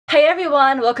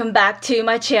everyone, welcome back to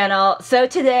my channel. So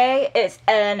today it's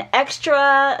an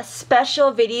extra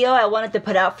special video I wanted to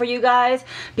put out for you guys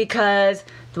because,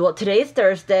 well, today's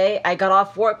Thursday. I got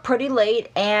off work pretty late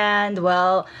and,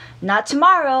 well, not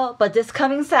tomorrow, but this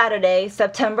coming Saturday,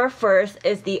 September 1st,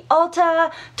 is the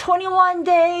Ulta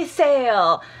 21-day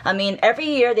sale. I mean, every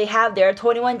year they have their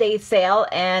 21-day sale,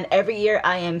 and every year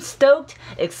I am stoked,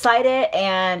 excited,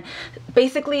 and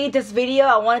basically this video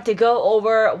I wanted to go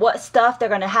over what stuff they're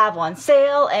gonna have on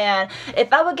sale and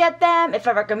if I would get them, if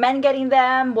I recommend getting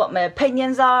them, what my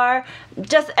opinions are,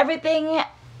 just everything,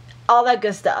 all that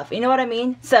good stuff, you know what I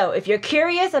mean? So if you're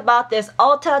curious about this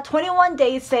Ulta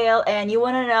 21-day sale and you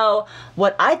want to know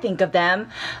what I think of them,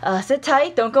 sit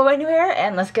tight, don't go anywhere,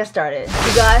 and let's get started.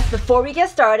 You guys, before we get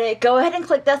started, go ahead and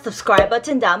click that subscribe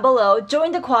button down below,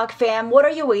 join the Kwak fam, what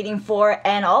are you waiting for,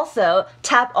 and also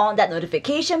tap on that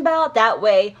notification bell. That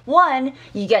way, one,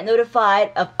 you get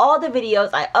notified of all the videos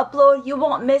I upload. You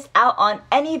won't miss out on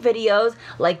any videos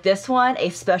like this one, a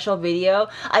special video.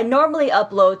 I normally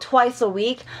upload twice a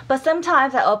week, but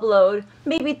sometimes I upload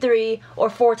maybe 3 or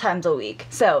 4 times a week.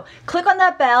 So click on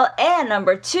that bell, and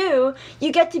number 2,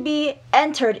 you get to be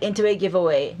entered into a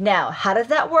giveaway. Now, how does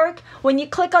that work? When you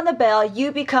click on the bell,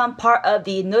 you become part of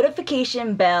the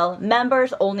notification bell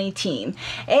members only team.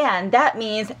 And that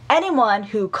means anyone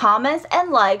who comments and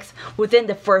likes within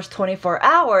the first 24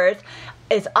 hours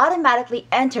is automatically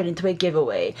entered into a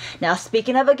giveaway. Now,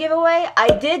 speaking of a giveaway, I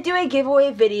did do a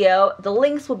giveaway video. The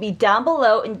links will be down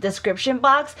below in the description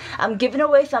box. I'm giving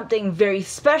away something very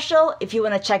special. If you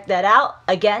want to check that out,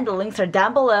 again, the links are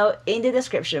down below in the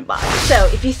description box. So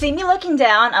if you see me looking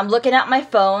down, I'm looking at my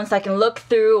phone so I can look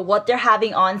through what they're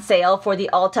having on sale for the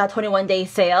Ulta 21-day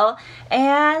sale.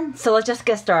 And so let's just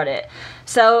get started.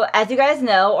 So as you guys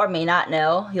know, or may not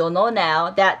know, you'll know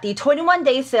now that the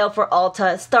 21-day sale for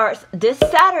Ulta starts this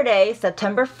Saturday,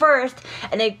 September 1st,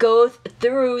 and it goes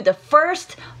through the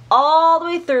 1st all the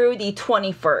way through the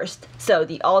 21st. So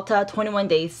the Ulta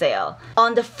 21-day sale.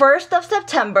 On the 1st of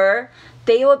September,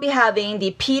 they will be having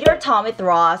the Peter Thomas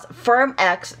Roth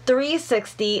FirmX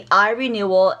 360 Eye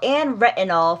Renewal and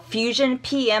Retinol Fusion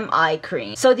PM Eye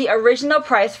Cream. So the original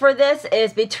price for this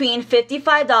is between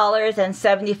 $55 and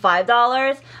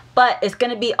 $75, but it's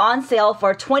going to be on sale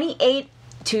for $28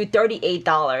 to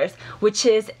 $38, which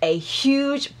is a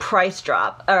huge price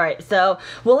drop. Alright, so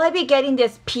will I be getting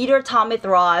this Peter Thomas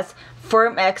Roth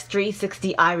FirmX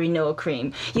 360 Eye Renewal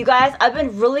Cream? You guys, I've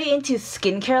been really into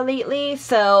skincare lately,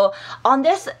 so on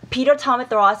this Peter Thomas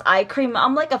Roth eye cream,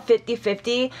 I'm like a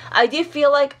 50-50. I do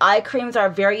feel like eye creams are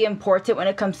very important when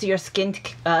it comes to your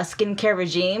skincare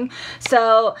regime.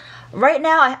 So right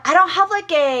now, I don't have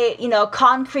like a,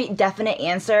 concrete definite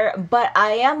answer, but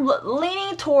I am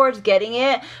leaning towards getting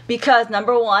it because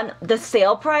number one, the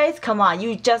sale price, come on,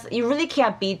 you really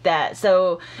can't beat that.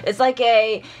 So it's like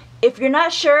if you're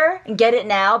not sure, get it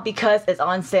now because it's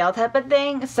on sale type of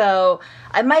thing. So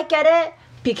I might get it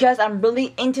because I'm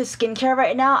really into skincare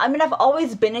right now. I mean, I've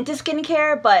always been into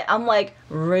skincare, but I'm like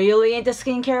really into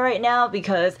skincare right now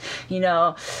because,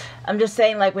 I'm just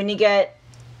saying, like, when you get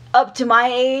up to my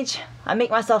age, I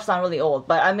make myself sound really old,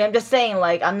 but I mean, I'm just saying,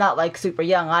 like, I'm not like super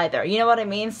young either, you know what I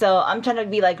mean? So I'm trying to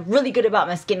be like really good about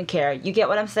my skincare, you get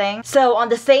what I'm saying? So on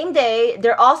the same day,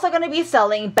 they're also going to be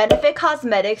selling Benefit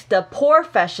Cosmetics the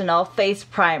POREfessional Face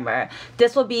Primer.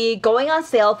 This will be going on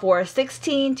sale for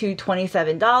 $16 to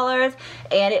 $27,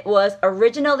 and it was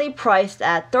originally priced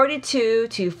at $32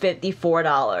 to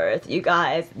 $54. You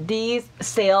guys, these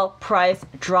sale price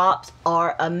drops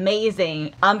are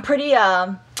amazing. I'm pretty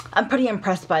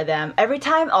impressed by them. Every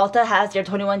time Ulta has their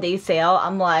 21-day sale,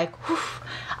 I'm like, whew,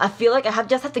 I feel like I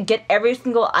just have to get every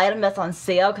single item that's on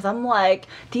sale because I'm like,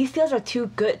 these sales are too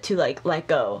good to like let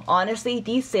go. Honestly,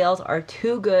 these sales are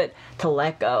too good to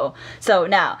let go. So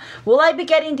now, will I be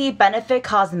getting the Benefit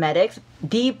Cosmetics,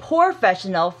 the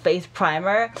POREfessional Face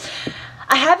Primer?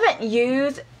 I haven't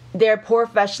used their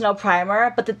POREfessional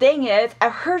primer, but the thing is,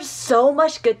 I've heard so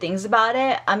much good things about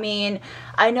it. I mean,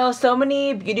 I know so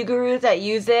many beauty gurus that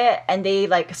use it and they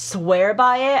like swear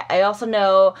by it. I also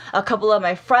know a couple of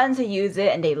my friends who use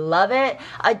it and they love it.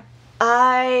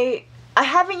 I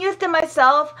haven't used it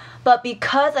myself, but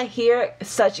because I hear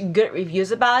such good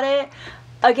reviews about it,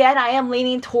 again, I am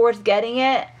leaning towards getting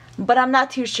it. But I'm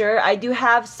not too sure. I do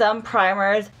have some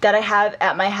primers that I have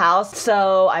at my house,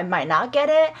 so I might not get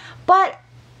it. But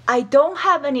I don't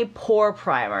have any pore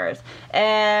primers,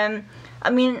 and I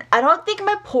mean, I don't think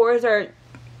my pores are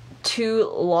too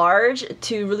large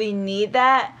to really need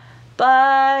that,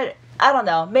 but I don't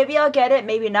know. Maybe I'll get it,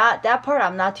 maybe not. That part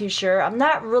I'm not too sure. I'm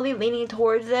not really leaning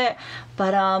towards it,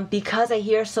 but because I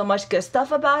hear so much good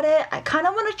stuff about it, I kind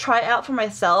of want to try it out for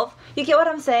myself. You get what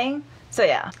I'm saying? So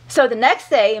yeah. So the next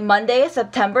day, Monday,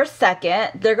 September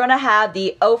 2nd, they're gonna have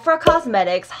the Ofra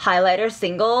Cosmetics highlighter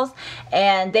singles,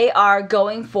 and they are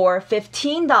going for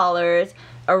 $15,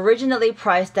 originally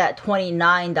priced at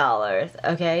 $29.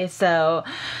 Okay, so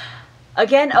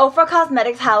again, Ofra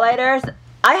Cosmetics highlighters,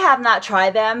 I have not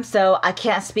tried them, so I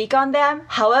can't speak on them.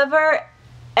 However,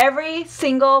 every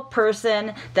single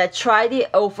person that tried the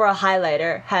Ofra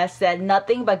highlighter has said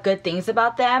nothing but good things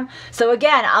about them. So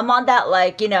again, I'm on that,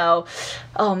 like, you know,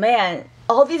 oh man,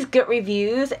 all these good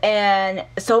reviews and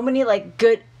so many like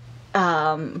good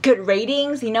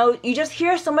ratings, you know, you just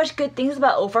hear so much good things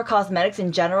about Ofra Cosmetics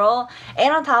in general.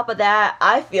 And on top of that,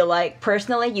 I feel like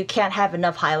personally you can't have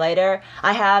enough highlighter.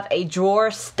 I have a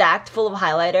drawer stacked full of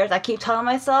highlighters. I keep telling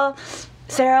myself,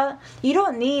 Sarah, you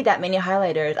don't need that many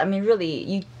highlighters. I mean, really,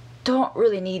 you don't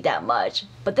really need that much.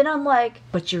 But then I'm like,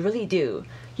 but you really do.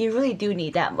 You really do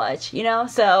need that much, you know?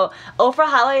 So, Ofra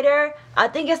highlighter, I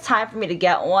think it's time for me to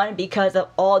get one because of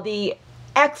all the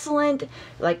excellent,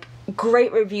 like,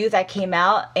 great reviews that came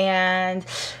out, and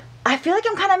I feel like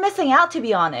I'm kind of missing out, to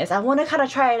be honest. I want to kind of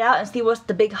try it out and see what's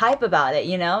the big hype about it,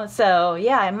 you know? So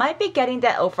yeah, I might be getting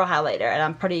that Ofra highlighter, and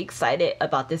I'm pretty excited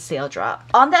about this sale drop.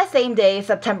 On that same day,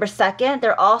 September 2nd,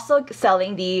 they're also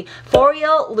selling the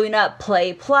Foreo Luna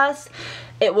Play Plus.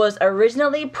 It was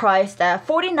originally priced at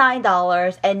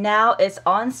 $49 and now it's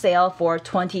on sale for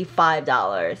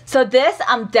 $25. So this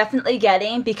I'm definitely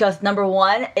getting because number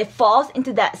one, it falls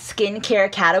into that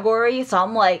skincare category. So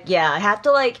I'm like, yeah, I have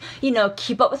to, like, you know,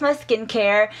 keep up with my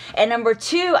skincare. And number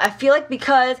two, I feel like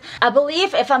because I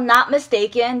believe, if I'm not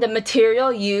mistaken, the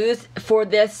material used for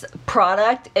this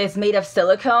product is made of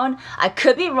silicone. I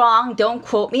could be wrong, don't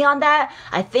quote me on that.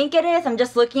 I think it is. I'm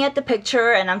just looking at the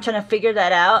picture and I'm trying to figure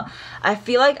that out. I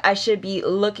feel like I should be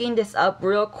looking this up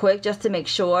real quick just to make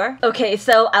sure. Okay,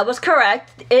 so I was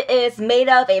correct. It is made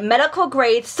of a medical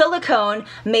grade silicone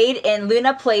made in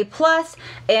Luna Play Plus,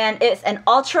 and it's an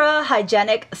ultra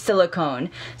hygienic silicone.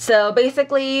 So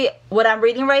basically what I'm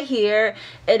reading right here,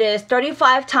 it is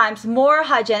 35 times more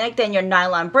hygienic than your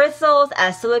nylon bristles,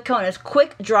 as silicone is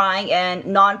quick drying and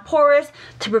non-porous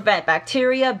to prevent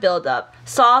bacteria buildup.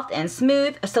 Soft and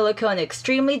smooth, silicone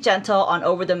extremely gentle on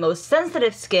over the most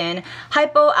sensitive skin,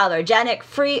 hypoallergenic,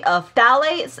 free of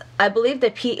phthalates. I believe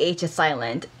the pH is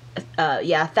silent.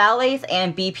 Yeah, phthalates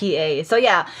and BPA. So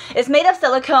yeah, it's made of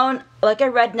silicone. Like I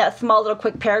read in that small little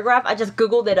quick paragraph, I just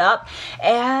googled it up,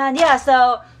 and yeah,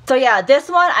 so yeah, this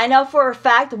one I know for a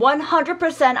fact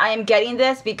 100% I am getting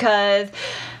this because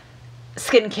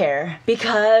skincare.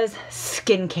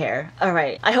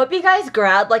 Alright, I hope you guys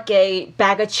grab like a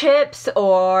bag of chips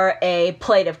or a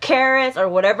plate of carrots or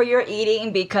whatever you're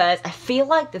eating, because I feel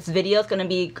like this video is going to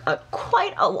be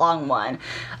quite a long one.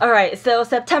 Alright, so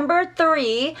September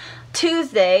 3,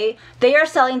 Tuesday, they are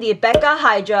selling the Becca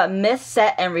Hydra-Mist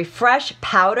Set and Refresh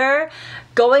Powder,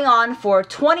 going on for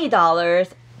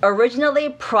 $20. Originally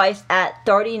priced at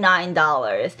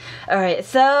 $39. Alright,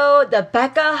 so the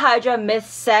Becca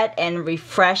Hydra-Mist Set and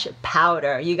Refresh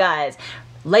Powder. You guys,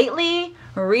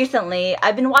 recently,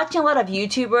 I've been watching a lot of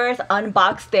YouTubers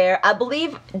unbox their, I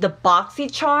believe, the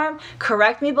BoxyCharm.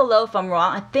 Correct me below if I'm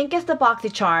wrong. I think it's the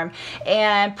BoxyCharm.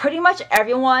 And pretty much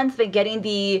everyone's been getting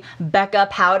the Becca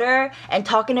powder and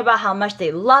talking about how much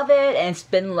they love it. And it's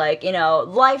been, like, you know,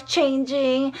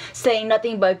 life-changing, saying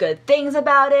nothing but good things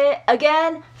about it.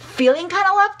 Again, feeling kind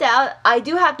of left out. I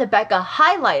do have the Becca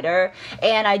highlighter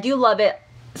and I do love it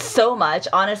so much,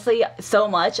 honestly, so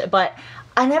much, but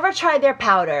I never tried their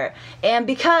powder. And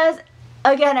because,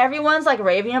 again, everyone's like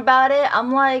raving about it,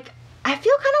 I'm like, I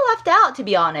feel kind of left out, to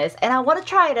be honest, and I want to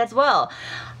try it as well.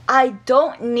 I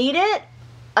don't need it.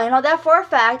 I know that for a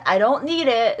fact. I don't need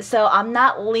it, so I'm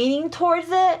not leaning towards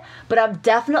it, but I'm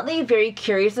definitely very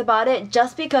curious about it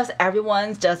just because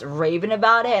everyone's just raving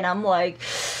about it, and I'm like,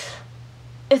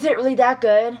 is it really that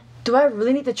good? Do I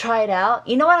really need to try it out?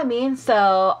 You know what I mean?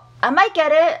 So I might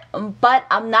get it, but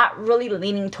I'm not really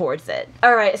leaning towards it.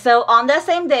 Alright, so on that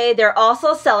same day, they're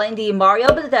also selling the Mario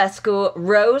Badescu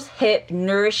Rose Hip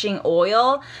Nourishing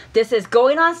Oil. This is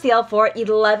going on sale for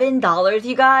 $11,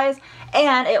 you guys,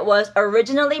 and it was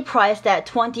originally priced at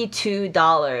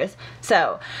 $22.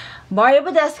 So Mario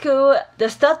Badescu, the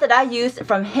stuff that I used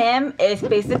from him is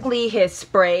basically his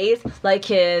sprays, like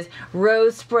his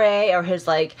rose spray or his,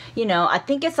 like, you know, I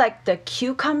think it's like the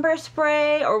cucumber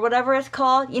spray or whatever it's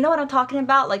called. You know what I'm talking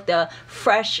about? Like the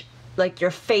fresh, like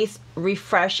your face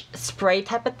refresh spray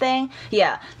type of thing.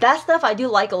 Yeah, that stuff I do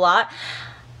like a lot.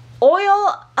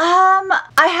 Oil,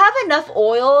 I have enough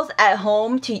oils at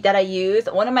home that I use.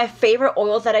 One of my favorite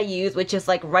oils that I use, which is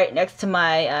like right next to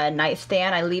my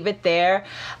nightstand, I leave it there,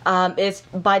 is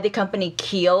by the company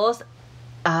Kiehl's.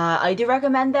 I do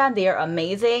recommend them. They are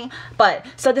amazing. But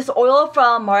so this oil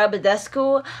from Murad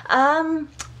Badescu,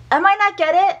 I might not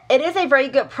get it. It is a very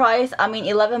good price. I mean,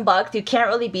 11 bucks. You can't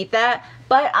really beat that.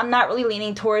 But I'm not really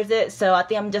leaning towards it, so I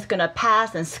think I'm just gonna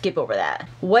pass and skip over that.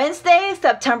 Wednesday,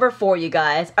 September 4, you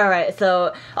guys. Alright,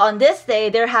 so on this day,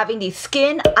 they're having the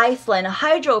Skyn Iceland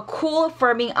Hydro Cool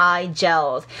Firming Eye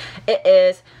Gels. It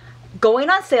is going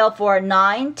on sale for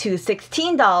 $9 to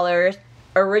 $16.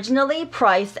 Originally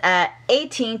priced at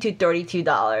 $18 to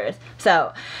 $32.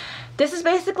 So this is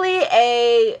basically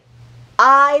a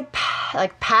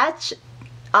patch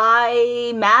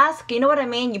eye mask, you know what I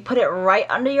mean? You put it right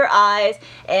under your eyes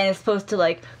and it's supposed to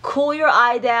like cool your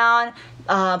eye down,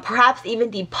 perhaps even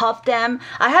depuff them.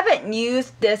 I haven't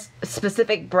used this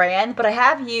specific brand, but I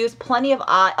have used plenty of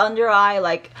under eye,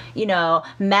 like, you know,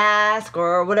 mask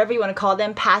or whatever you want to call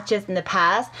them, patches in the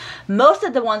past. Most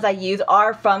of the ones I use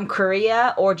are from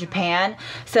Korea or Japan,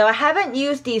 so I haven't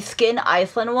used the Skyn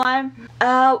Iceland one.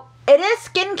 It is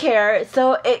skincare,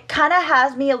 so it kind of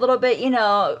has me a little bit, you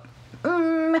know,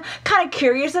 kind of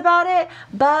curious about it,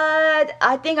 but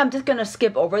I think I'm just gonna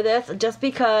skip over this just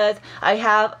because I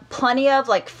have plenty of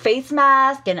like face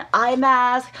mask and eye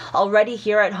mask already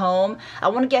here at home. I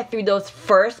want to get through those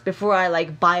first before I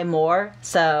like buy more,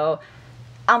 so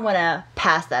I'm gonna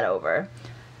pass that over.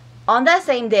 On that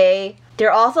same day,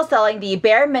 they're also selling the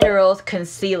BareMinerals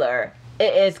Concealer.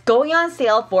 It is going on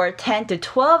sale for $10 to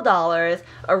 $12,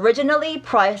 originally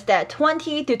priced at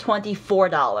 $20 to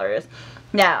 $24.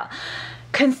 Now,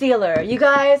 concealer, you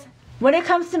guys, when it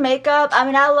comes to makeup, I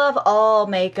mean, I love all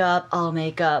makeup,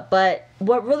 but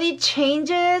what really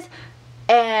changes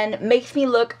and makes me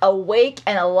look awake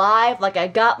and alive like I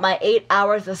got my 8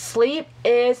 hours of sleep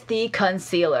is the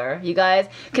concealer. You guys,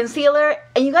 concealer,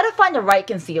 and you gotta find the right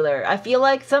concealer. I feel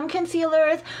like some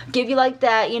concealers give you like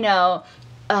that, you know,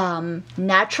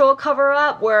 natural cover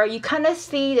up where you kind of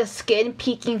see the skin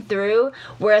peeking through,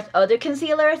 whereas other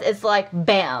concealers it's like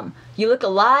bam, you look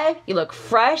alive, you look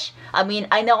fresh. I mean,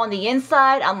 I know on the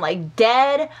inside I'm like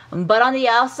dead, but on the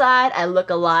outside I look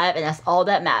alive, and that's all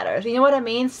that matters, you know what I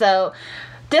mean? So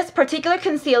this particular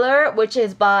concealer, which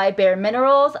is by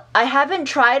BareMinerals, I haven't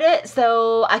tried it,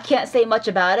 so I can't say much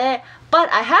about it, but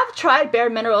I have tried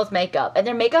BareMinerals makeup, and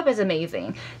their makeup is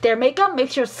amazing. Their makeup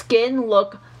makes your skin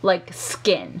look like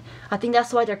skin. I think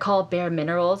that's why they're called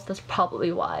BareMinerals. That's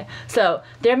probably why. So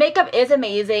their makeup is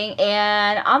amazing,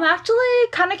 and I'm actually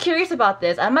kind of curious about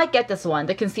this. I might get this one,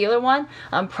 the concealer one.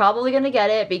 I'm probably gonna get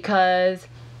it because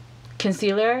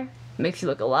concealer makes you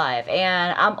look alive,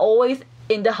 and I'm always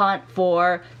in the hunt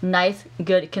for nice,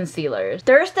 good concealers.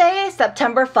 Thursday,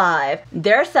 September 5,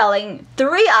 they're selling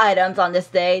 3 items on this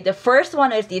day. The first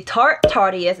one is the Tarte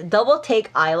Tarteist Double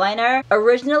Take Eyeliner.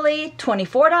 Originally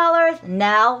 $24,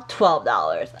 now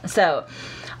 $12. So,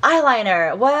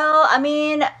 eyeliner, well, I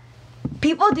mean,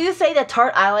 people do say that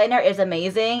Tarte eyeliner is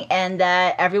amazing and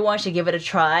that everyone should give it a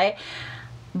try.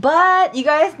 But you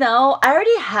guys know, I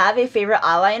already have a favorite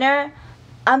eyeliner.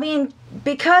 I mean,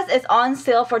 because it's on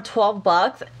sale for 12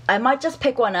 bucks, I might just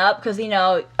pick one up because, you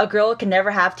know, a girl can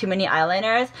never have too many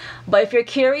eyeliners. But if you're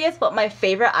curious what my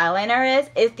favorite eyeliner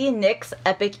is the NYX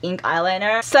Epic Ink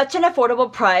Eyeliner. Such an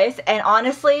affordable price, and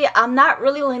honestly, I'm not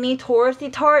really leaning towards the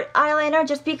Tarte eyeliner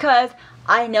just because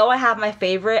I know I have my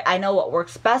favorite. I know what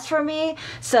works best for me.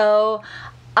 So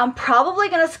I'm probably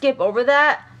going to skip over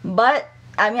that, but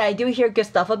I mean, I do hear good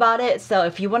stuff about it, so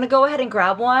if you want to go ahead and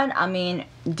grab one, I mean,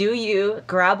 do you,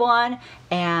 grab one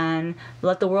and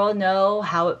let the world know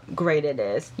how great it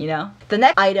is, you know? The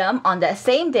next item on that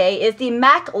same day is the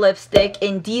M.A.C lipstick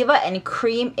in Diva and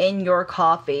Cream in Your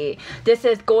Coffee. This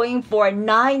is going for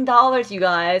 $9, you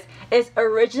guys. It's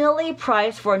originally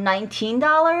priced for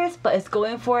 $19, but it's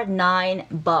going for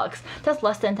 $9. That's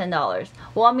less than $10.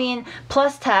 Well, I mean,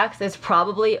 plus tax is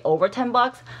probably over 10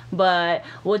 bucks, but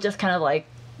we'll just kind of like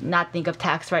not think of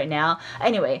tax right now.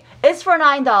 Anyway, it's for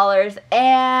 $9,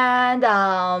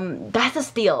 and that's a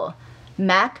steal.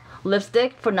 M.A.C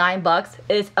lipstick for $9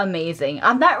 is amazing.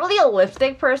 I'm not really a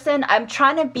lipstick person. I'm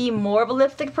trying to be more of a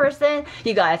lipstick person.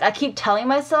 You guys, I keep telling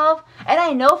myself, and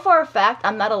I know for a fact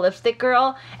I'm not a lipstick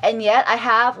girl, and yet I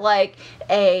have like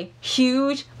a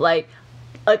huge, like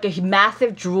a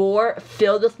massive drawer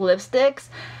filled with lipsticks,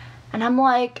 and I'm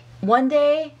like, one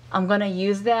day I'm gonna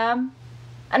use them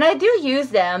And I do use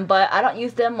them, but I don't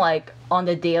use them like on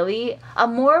the daily.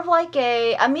 I'm more of like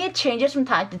I mean, it changes from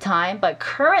time to time, but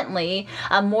currently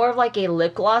I'm more of like a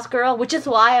lip gloss girl, which is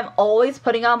why I'm always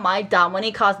putting on my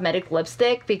Dominique Cosmetic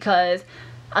lipstick, because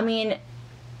I mean,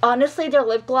 honestly, their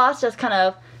lip gloss just kind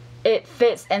of, it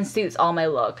fits and suits all my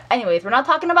look. Anyways, we're not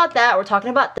talking about that. We're talking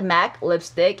about the MAC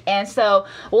lipstick. And so,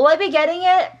 will I be getting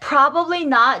it? Probably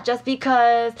not, just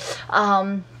because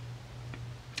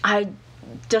I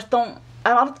just don't,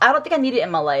 I don't think I need it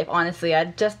in my life, honestly. I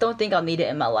just don't think I'll need it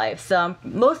in my life. So I'm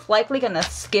most likely gonna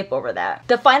skip over that.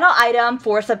 The final item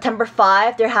for September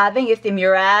 5 they're having is the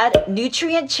Murad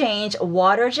Nutrient Change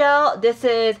Water Gel. This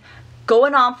is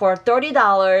going on for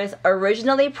 $30,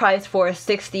 originally priced for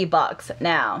 $60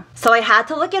 now. So I had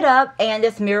to look it up, and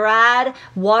this Murad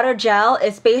water gel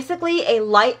is basically a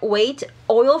lightweight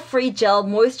oil-free gel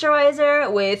moisturizer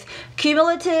with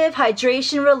cumulative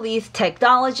hydration release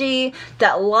technology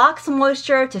that locks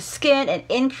moisture to skin and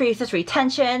increases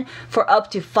retention for up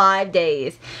to 5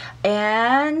 days.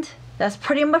 And that's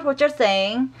pretty much what you're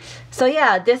saying. So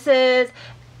yeah, this is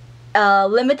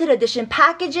limited edition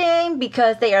packaging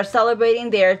because they are celebrating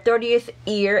their 30th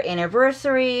year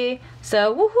anniversary.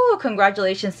 So woohoo,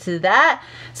 congratulations to that.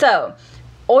 So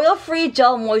oil-free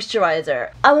gel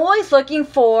moisturizer. I'm always looking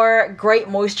for great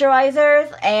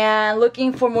moisturizers and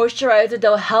looking for moisturizers that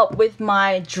will help with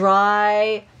my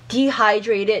dry,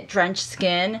 dehydrated, drenched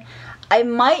skin. I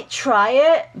might try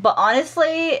it, but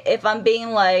honestly, if I'm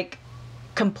being like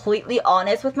completely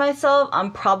honest with myself,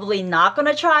 I'm probably not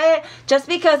gonna try it, just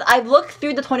because I've looked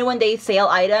through the 21-day sale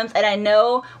items and I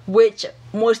know which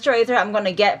moisturizer I'm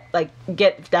gonna get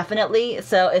definitely.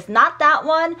 So it's not that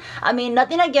one. I mean,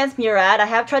 nothing against Murad. I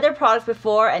have tried their products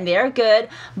before and they are good,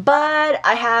 but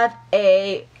I have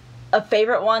a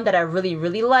favorite one that I really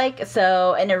like,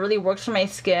 so, and it really works for my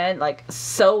skin like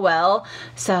so well,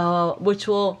 so, which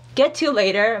we'll get to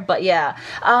later. But yeah,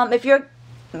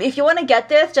 if you want to get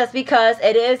this, just because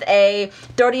it is a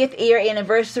 30th year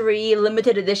anniversary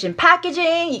limited edition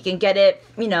packaging, you can get it,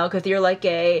 you know, because you're like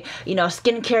a, you know,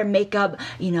 skincare, makeup,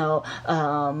 you know,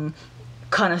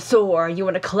 connoisseur, you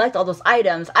want to collect all those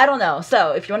items. I don't know.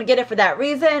 So if you want to get it for that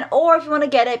reason, or if you want to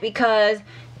get it because,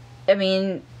 I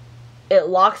mean, it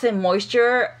locks in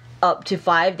moisture up to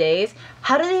 5 days.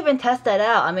 How do they even test that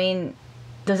out? I mean,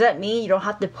 does that mean you don't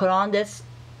have to put on this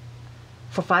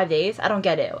for 5 days? I don't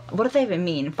get it. What does that even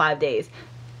mean, 5 days?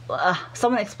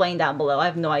 Someone explain down below. I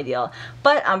have no idea.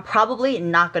 But I'm probably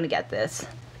not going to get this.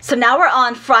 So now we're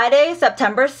on Friday,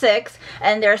 September 6th,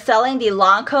 and they're selling the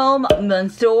Lancôme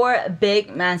Monsieur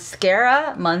Big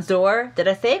Mascara. Monsieur, did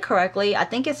I say it correctly? I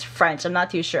think it's French. I'm not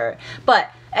too sure.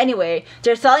 But anyway,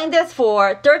 they're selling this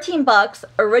for $13,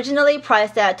 originally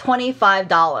priced at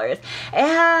 $25.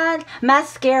 And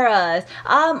mascaras.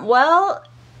 Well,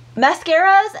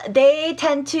 mascaras, they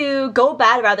tend to go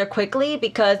bad rather quickly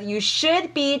because you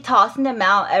should be tossing them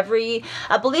out I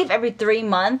believe every 3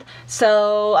 months.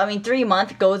 So, I mean, 3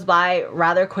 months goes by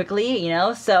rather quickly, you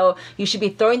know, so you should be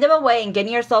throwing them away and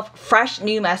getting yourself fresh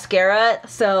new mascara.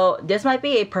 So this might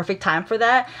be a perfect time for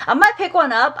that. I might pick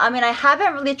one up. I mean, I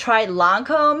haven't really tried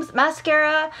Lancôme's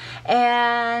mascara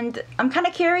and I'm kind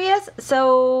of curious.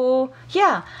 So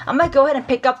yeah, I might go ahead and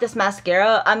pick up this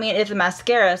mascara. I mean, it's a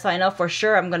mascara, so I know for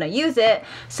sure I'm gonna use it,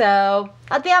 so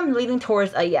I think I'm leaning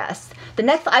towards a yes. The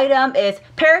next item is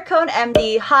Perricone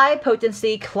MD High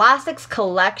Potency Classics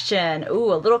Collection.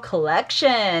 Ooh, a little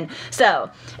collection.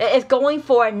 So it is going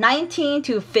for $19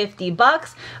 to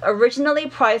 $50, originally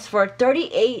priced for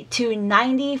 $38 to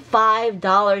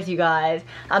 $95, you guys.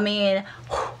 I mean,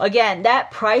 again,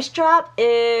 that price drop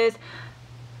is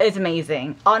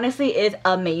amazing. Honestly, is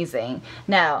amazing.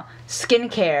 Now,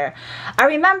 skincare. I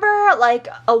remember like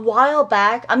a while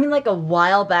back, I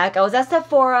was at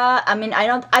Sephora. I mean,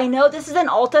 I know this is an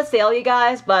Ulta sale, you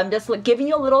guys, but I'm just giving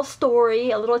you a little story,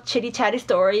 a little chitty chatty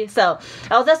story. So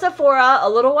I was at Sephora a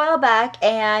little while back,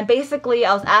 and basically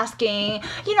I was asking,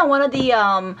 you know, one of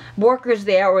the workers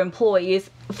there, or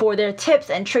employees, for their tips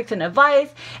and tricks and advice,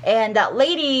 and that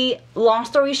lady, long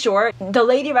story short, the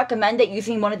lady recommended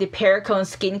using one of the Perricone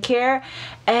skincare,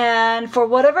 and for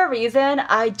whatever reason,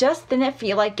 I just didn't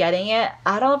feel like getting it.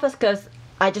 I don't know if it's because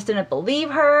I just didn't believe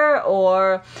her,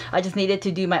 or I just needed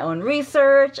to do my own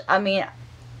research. I mean,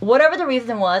 whatever the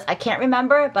reason was, I can't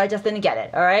remember, but I just didn't get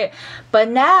it, alright? But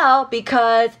now,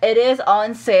 because it is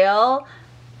on sale,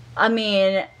 I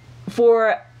mean,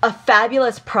 for a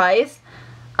fabulous price,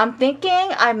 I'm thinking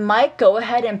I might go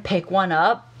ahead and pick one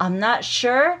up. I'm not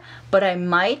sure, but I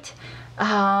might.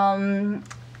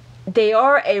 They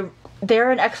are a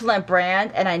they're an excellent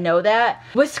brand, and I know that.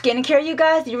 With skincare, you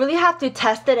guys, you really have to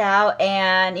test it out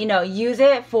and, you know, use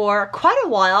it for quite a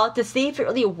while to see if it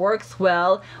really works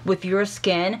well with your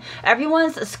skin.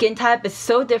 Everyone's skin type is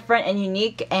so different and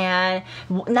unique, and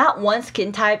not one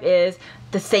skin type is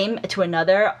the same to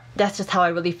another. That's just how I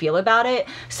really feel about it.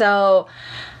 So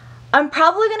I'm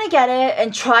probably gonna get it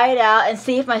and try it out and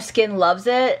see if my skin loves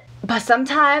it. But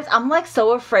sometimes I'm like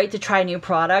so afraid to try new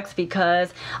products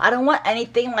because I don't want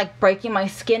anything like breaking my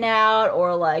skin out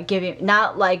or like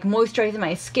not like moisturizing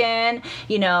my skin,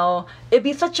 you know. It'd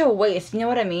be such a waste, you know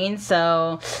what I mean?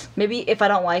 So maybe if I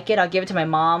don't like it, I'll give it to my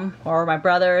mom or my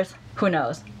brothers, who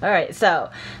knows. Alright,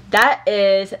 so that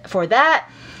is for that.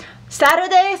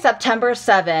 Saturday, September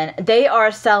 7th, they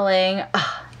are selling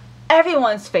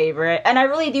everyone's favorite, and I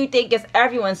really do think it's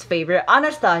everyone's favorite,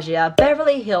 Anastasia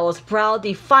Beverly Hills Brow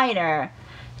Definer,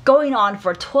 going on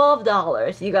for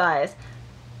 $12, you guys.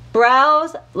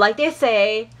 Brows, like they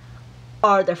say,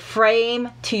 are the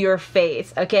frame to your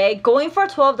face, okay? Going for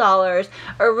 $12,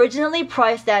 originally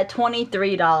priced at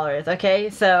 $23, okay?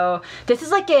 So this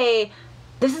is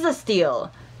a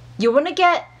steal. You want to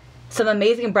get some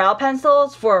amazing brow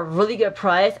pencils for a really good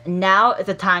price. Now is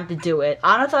the time to do it.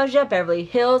 Anastasia Beverly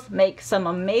Hills makes some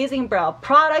amazing brow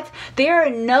products. They are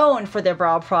known for their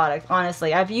brow products,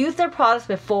 honestly. I've used their products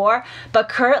before, but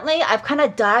currently I've kind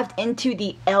of dived into the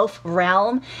e.l.f.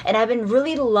 realm, and I've been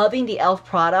really loving the e.l.f.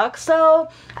 products. So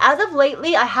as of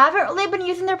lately, I haven't really been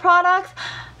using their products,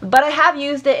 but I have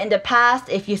used it in the past.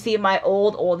 If you see my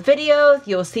old videos,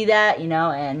 you'll see that, you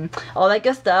know, and all that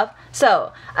good stuff.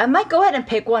 So I might go ahead and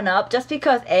pick one up just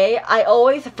because A, I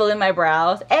always fill in my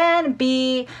brows, and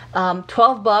B,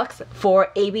 $12 for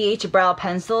ABH brow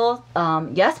pencil.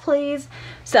 Yes, please.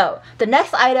 So the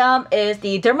next item is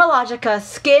the Dermalogica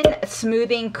Skin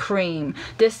Smoothing Cream.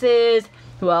 This is,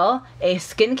 well, a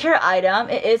skincare item.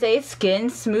 It is a skin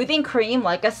smoothing cream,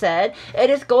 like I said. It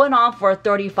is going on for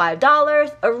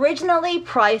 $35, originally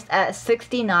priced at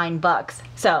 $69.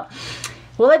 So,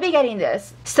 will I be getting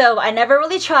this? So, I never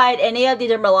really tried any of the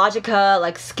Dermalogica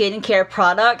like skincare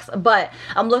products, but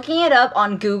I'm looking it up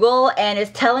on Google, and it's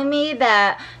telling me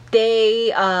that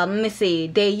they, let me see,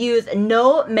 they use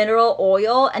no mineral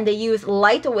oil, and they use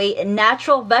lightweight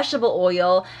natural vegetable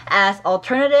oil as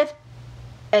alternative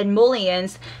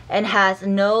emollients, and has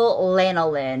no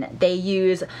lanolin. They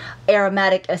use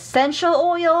aromatic essential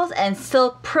oils and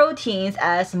silk proteins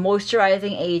as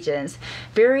moisturizing agents.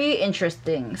 Very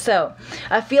interesting. So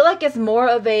I feel like it's more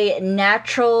of a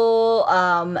natural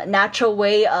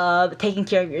way of taking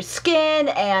care of your skin,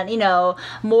 and, you know,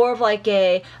 more of like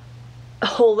a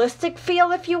holistic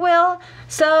feel, if you will.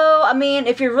 So I mean,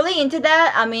 if you're really into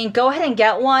that, I mean, go ahead and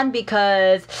get one,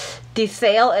 because the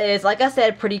sale is, like I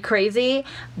said, pretty crazy.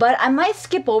 But I might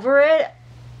skip over it.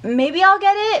 Maybe I'll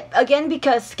get it again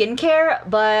because skincare,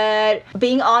 but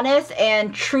being honest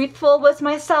and truthful with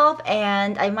myself,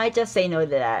 and I might just say no to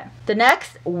that. The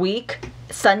next week,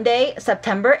 Sunday,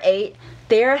 September 8th,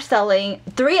 they are selling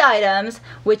 3 items,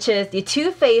 which is the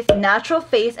Too Faced Natural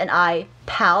Face and Eye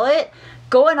Palette,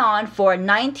 going on for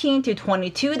 $19 to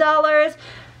 $22,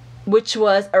 which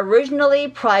was originally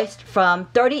priced from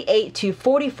 $38 to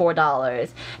 $44.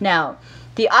 Now,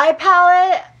 the eye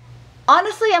palette,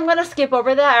 honestly, I'm going to skip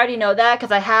over that. I already know that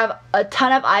because I have a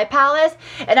ton of eye palettes,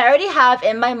 and I already have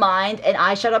in my mind an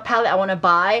eyeshadow palette I want to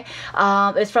buy.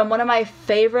 It's from one of my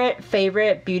favorite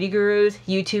beauty gurus,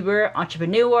 YouTuber,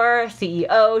 entrepreneur,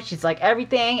 CEO. She's like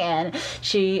everything, and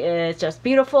she is just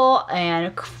beautiful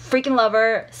and freaking love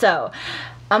her. So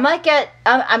I might get,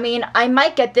 I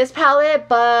might get this palette,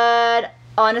 but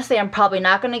honestly, I'm probably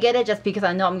not going to get it just because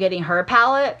I know I'm getting her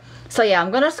palette. So yeah,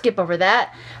 I'm going to skip over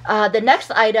that. The next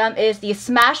item is the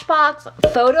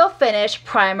Smashbox Photo Finish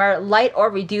Primer Light or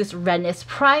Reduced Redness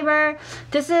Primer.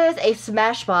 This is a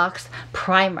Smashbox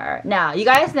primer. Now, you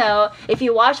guys know, if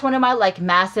you watch one of my like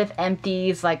massive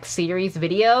empties like series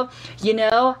video, you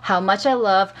know how much I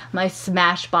love my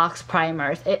Smashbox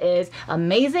primers. It is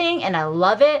amazing and I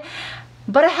love it.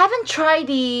 But I haven't tried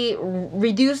the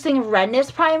Reducing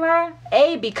Redness Primer.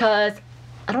 A, because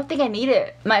I don't think I need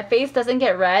it. My face doesn't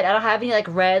get red. I don't have any like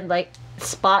red like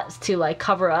spots to like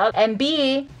cover up. And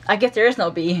B, I guess there is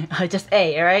no B, just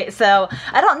A, alright? So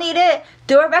I don't need it.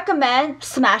 Do I recommend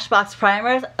Smashbox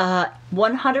primers?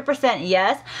 100%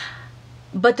 yes.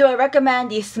 But do I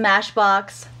recommend the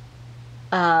Smashbox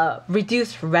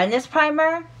Reduced Redness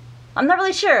Primer? I'm not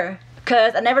really sure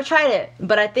because I never tried it,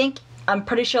 but I'm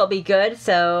pretty sure it'll be good.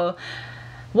 So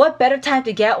what better time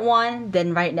to get one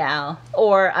than right now?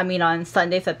 Or, I mean, on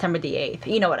Sunday, September the 8th.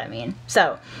 You know what I mean.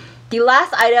 So, The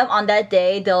last item on that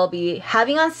day they'll be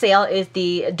having on sale is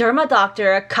the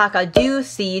Dermalogica Kakadu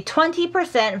C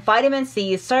 20% Vitamin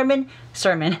C Vitamin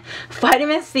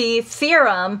C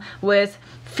serum with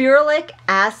ferulic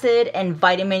acid and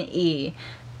vitamin E.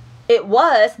 It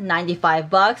was 95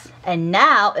 bucks and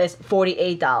now it's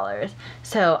 $48.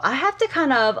 So I have to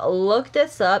kind of look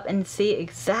this up and see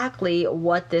exactly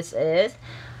what this is.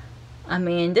 I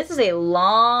mean, this is a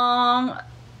long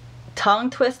tongue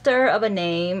twister of a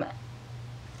name.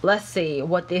 Let's see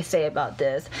what they say about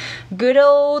this. Good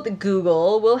old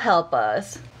Google will help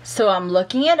us. So I'm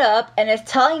looking it up and it's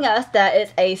telling us that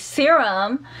it's a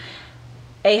serum,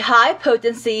 a high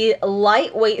potency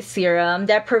lightweight serum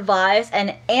that provides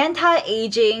an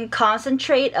anti-aging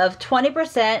concentrate of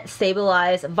 20%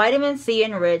 stabilized vitamin C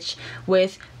enriched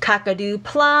with kakadu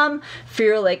plum,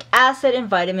 ferulic acid, and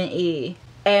vitamin E.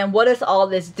 And what does all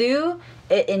this do?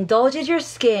 It indulges your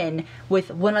skin with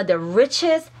one of the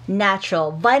richest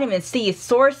natural vitamin C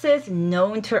sources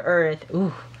known to Earth.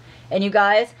 Ooh. And you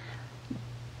guys,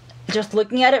 just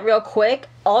looking at it real quick,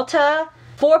 Ulta,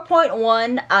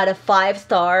 4.1 out of 5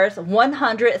 stars,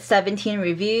 117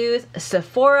 reviews.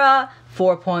 Sephora,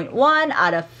 4.1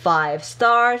 out of 5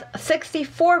 stars,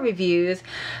 64 reviews.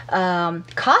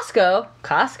 Costco,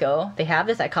 they have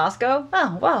this at Costco?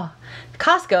 Oh, wow.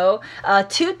 Costco,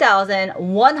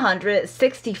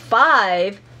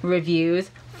 2,165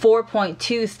 reviews,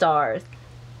 4.2 stars.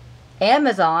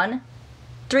 Amazon,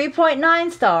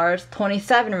 3.9 stars,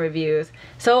 27 reviews.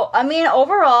 So, I mean,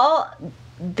 overall,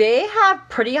 they have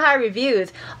pretty high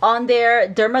reviews. On their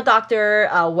Dermalogica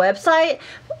website,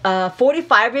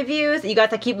 45 reviews. You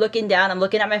guys, I keep looking down. I'm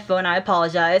looking at my phone. I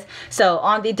apologize. So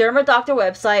on the Dermalogica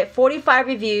website, 45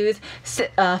 reviews,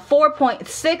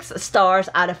 4.6 stars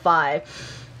out of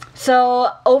 5. So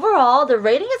overall, the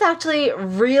rating is actually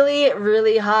really,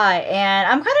 really high. And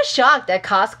I'm kind of shocked at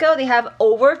Costco. They have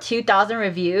over 2,000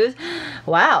 reviews.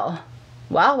 Wow.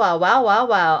 Wow, wow, wow, wow,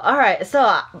 wow. All right.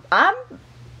 So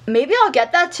maybe I'll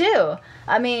get that too.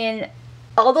 I mean,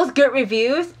 all those good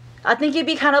reviews, I think it'd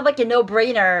be kind of like a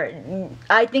no-brainer.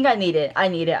 I think I need it. I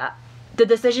need it. The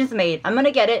decision's made. I'm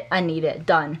gonna get it. I need it.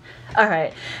 Done.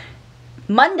 Alright.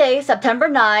 Monday, September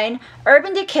 9,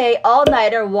 Urban Decay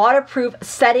All-Nighter Waterproof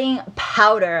Setting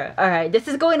Powder. Alright, this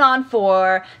is going on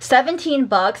for 17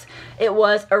 bucks. It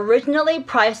was originally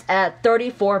priced at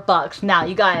 34 bucks. Now,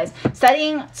 you guys,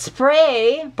 setting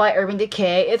spray by Urban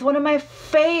Decay is one of my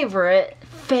favorite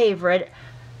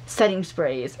setting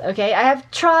sprays. Okay, I have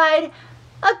tried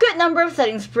a good number of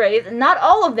setting sprays, not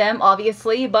all of them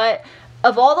obviously, but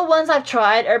of all the ones I've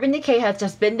tried, Urban Decay has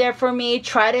just been there for me,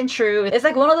 tried and true. It's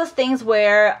like one of those things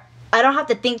where I don't have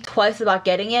to think twice about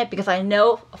getting it because I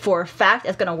know for a fact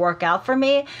it's gonna work out for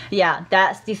me. Yeah,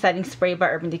 that's the setting spray by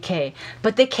Urban Decay.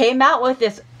 But they came out with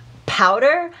this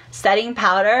powder, setting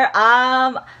powder.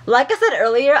 Like I said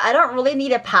earlier, I don't really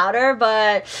need a powder,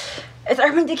 but it's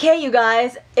Urban Decay, you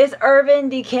guys. It's Urban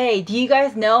Decay. Do you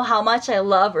guys know how much I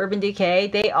love Urban Decay?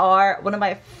 They are one of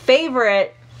my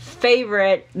favorite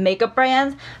makeup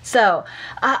brands. So,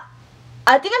 I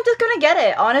think I'm just gonna get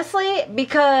it, honestly,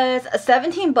 because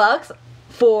 17 bucks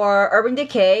for Urban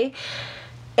Decay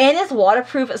and its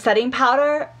waterproof setting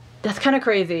powder, that's kind of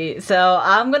crazy. So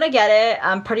I'm gonna get it.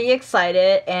 I'm pretty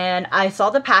excited, and I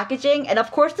saw the packaging, and of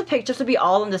course the pictures will be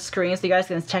all on the screen so you guys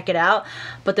can check it out.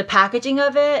 But the packaging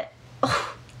of it,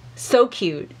 oh, so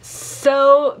cute,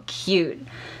 so cute.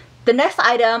 The next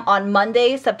item on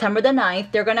Monday, September the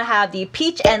 9th, they're gonna have the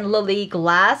Peach and Lily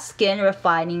Glass Skin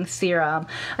Refining Serum.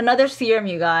 Another serum,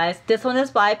 you guys. This one is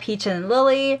by Peach and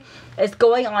Lily. It's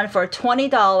going on for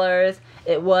 $20.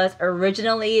 It was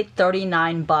originally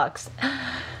 39 bucks.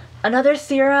 Another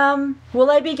serum.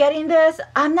 Will I be getting this?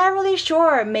 I'm not really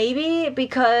sure. Maybe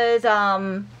because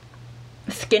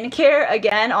skincare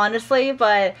again, honestly,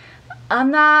 but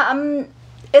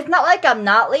it's not like I'm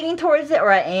not leaning towards it, or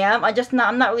I am.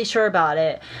 I'm not really sure about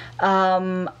it.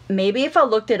 Maybe if I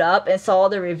looked it up and saw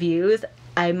the reviews,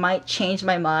 I might change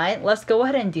my mind. Let's go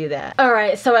ahead and do that.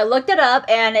 Alright, so I looked it up,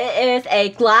 and it is a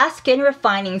glass skin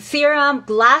refining serum.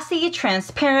 Glassy,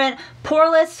 transparent,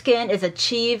 poreless skin is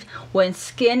achieved when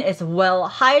skin is well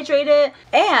hydrated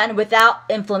and without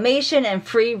inflammation and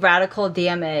free radical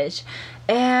damage.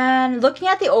 And looking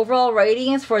at the overall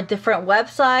ratings for different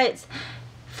websites,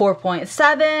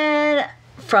 4.7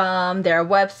 from their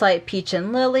website Peach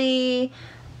and Lily,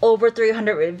 over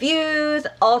 300 reviews.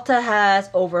 Ulta has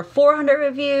over 400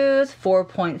 reviews,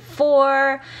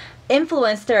 4.4.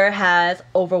 Influencer has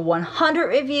over 100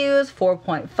 reviews,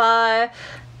 4.5.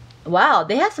 Wow,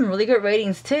 they have some really good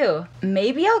ratings too.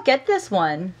 Maybe I'll get this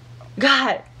one.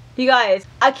 God, You guys,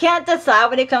 I can't decide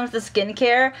when it comes to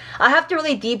skincare. I have to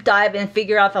really deep dive and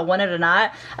figure out if I want it or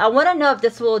not. I want to know if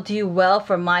this will do well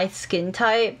for my skin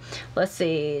type. Let's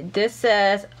see. This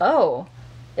says, oh,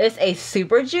 it's a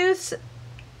super juice.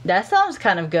 That sounds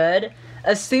kind of good.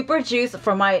 A super juice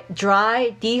for my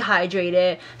dry,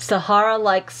 dehydrated,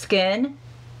 Sahara-like skin.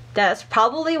 That's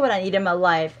probably what I need in my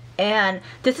life. And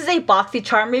this is a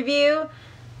BoxyCharm review.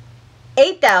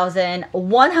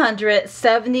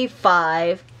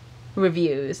 8,175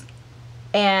 reviews.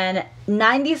 And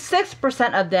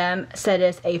 96% of them said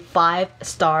it's a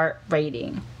 5-star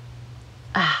rating.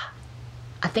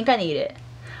 I think I need it.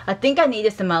 I think I need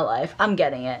this in my life. I'm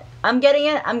getting it. I'm getting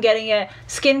it. I'm getting it.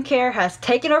 Skincare has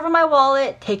taken over my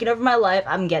wallet, taken over my life.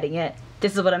 I'm getting it.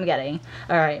 This is what I'm getting.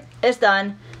 Alright, it's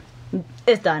done.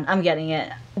 It's done. I'm getting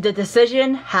it. The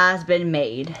decision has been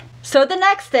made. So the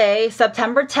next day,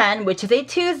 September 10, which is a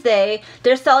Tuesday,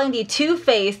 they're selling the Too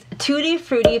Faced Tutti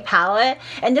Frutti palette.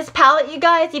 And this palette, you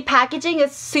guys, the packaging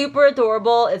is super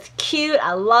adorable. It's cute.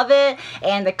 I love it.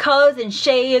 And the colors and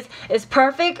shades is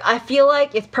perfect. I feel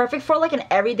like it's perfect for like an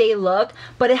everyday look.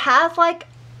 But it has like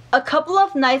a couple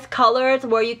of nice colors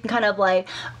where you can kind of like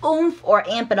oomph or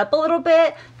amp it up a little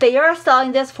bit. They are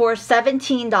selling this for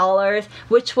 $17,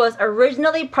 which was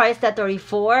originally priced at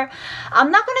 $34. I'm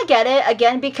not gonna get it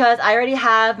again because I already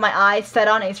have my eyes set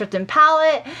on a certain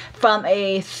palette from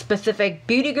a specific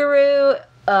beauty guru,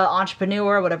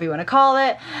 entrepreneur, whatever you want to call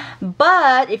it.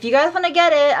 But if you guys want to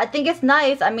get it, I think it's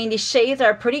nice. I mean, the shades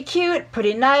are pretty cute,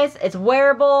 pretty nice. It's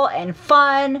wearable and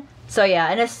fun. So yeah,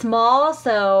 and it's small,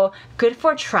 so good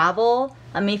for travel.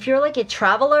 I mean, if you're like a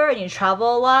traveler and you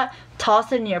travel a lot,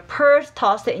 toss it in your purse,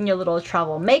 toss it in your little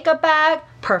travel makeup bag,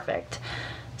 perfect.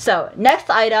 So next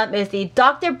item is the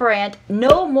Dr. Brandt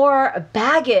No More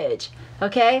Baggage,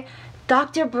 okay?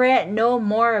 Dr. Brandt No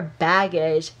More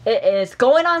Baggage. It is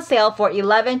going on sale for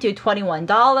 $11 to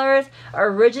 $21,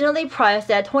 originally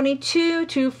priced at $22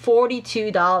 to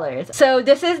 $42. So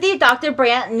this is the Dr.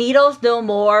 Brandt Needles No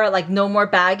More, like No More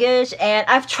Baggage, and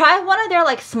I've tried one of their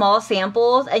like small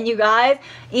samples, and you guys,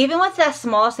 even with that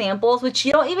small samples, which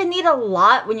you don't even need a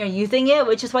lot when you're using it,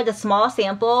 which is why the small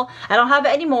sample, I don't have it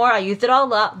anymore, I used it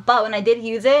all up, but when I did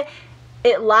use it,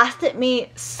 it lasted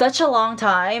me such a long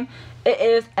time. It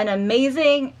is an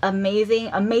amazing,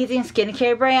 amazing, amazing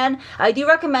skincare brand. I do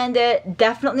recommend it.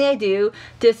 Definitely I do.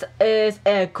 This is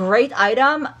a great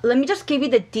item. Let me just give you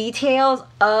the details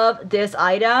of this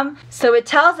item. So it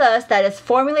tells us that it's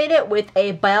formulated with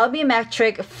a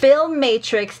biomimetic film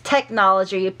matrix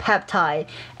technology peptide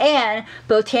and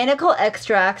botanical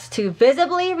extracts to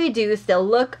visibly reduce the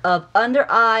look of under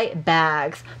eye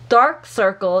bags, dark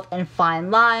circles, and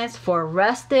fine lines for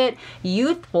rested,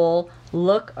 youthful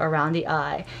look around the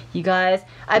eye. You guys,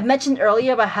 I've mentioned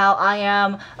earlier about how I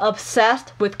am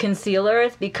obsessed with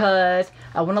concealers because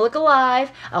I want to look alive,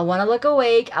 I want to look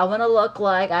awake, I want to look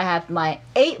like I have my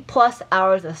 8+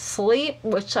 hours of sleep,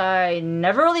 which I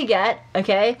never really get,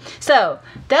 okay? So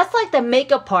that's like the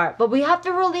makeup part, but we have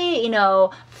to really, you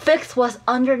know, fix what's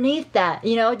underneath that,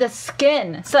 you know, the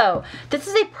skin. So this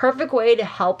is a perfect way to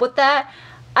help with that.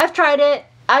 I've tried it,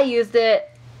 I used it,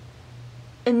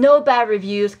 and no bad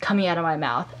reviews coming out of my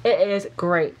mouth. It is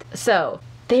great. So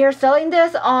they are selling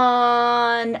this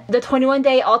on the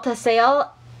 21-day Ulta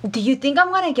sale. Do you think I'm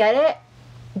gonna get it?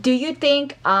 Do you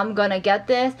think I'm gonna get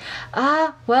this?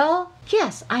 Well,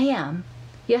 yes, I am.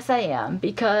 Yes, I am,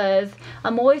 because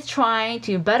I'm always trying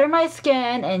to better my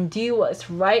skin and do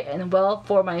what's right and well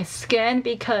for my skin,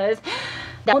 because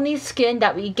the only skin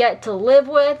that we get to live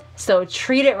with, so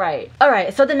treat it right.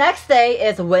 Alright, so the next day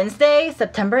is Wednesday,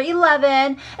 September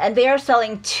 11, and they are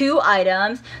selling 2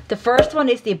 items. The first one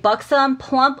is the Buxom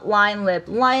Plump Line Lip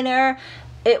Liner.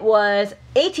 It was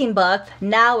 18 bucks,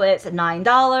 now it's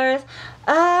 $9.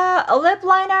 A lip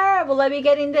liner, will I be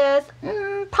getting this?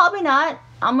 Probably not.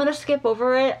 I'm gonna skip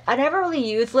over it. I never really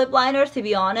use lip liners, to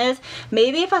be honest.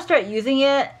 Maybe if I start using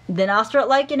it, then I'll start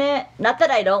liking it. Not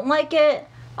that I don't like it,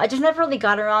 I just never really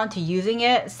got around to using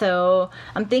it, so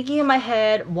I'm thinking in my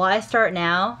head, why start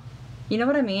now? You know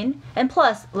what I mean? And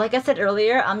plus, like I said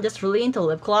earlier, I'm just really into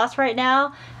lip gloss right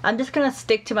now. I'm just gonna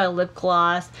stick to my lip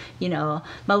gloss, you know,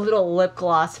 my little lip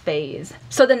gloss phase.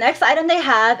 So the next item they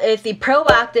have is the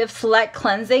Proactive Select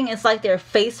Cleansing. It's like their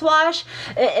face wash.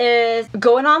 It is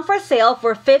going on for sale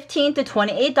for $15 to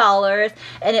 $28,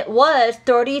 and it was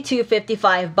 $30 to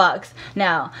 $55.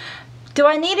 Now, do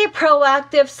I need a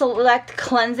Proactive Select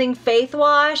Cleansing face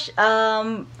wash?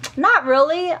 Not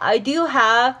really. I do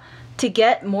have to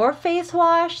get more face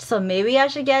wash, so maybe I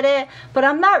should get it. But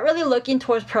I'm not really looking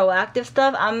towards proactive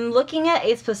stuff. I'm looking at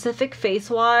a specific face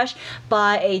wash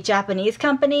by a Japanese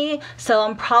company, so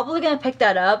I'm probably gonna pick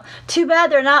that up. Too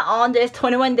bad they're not on this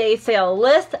 21-day sale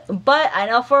list, but I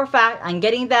know for a fact I'm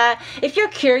getting that. If you're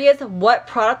curious what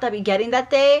product I'll be getting that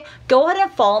day, go ahead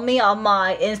and follow me on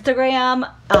my Instagram,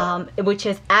 which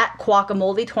is at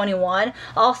Guacamole21.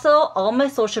 Also, all my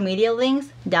social media links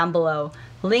down below.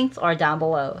 Links are down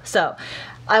below. So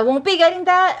I won't be getting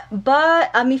that,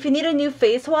 but if you need a new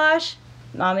face wash,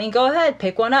 go ahead,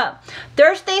 pick one up.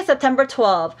 Thursday, September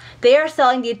 12th, they are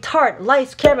selling the Tarte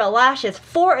Lights Camera Lashes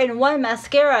 4-in-1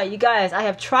 mascara. You guys, I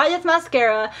have tried this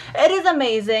mascara. It is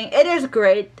amazing. It is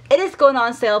great. It is going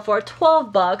on sale for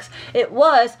 12 bucks. It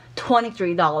was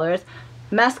 $23.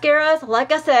 Mascaras,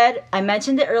 like I said, I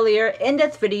mentioned it earlier in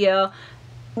this video,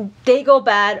 they go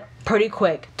bad pretty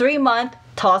quick. 3 months,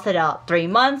 toss it out. 3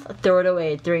 months, throw it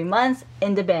away. 3 months,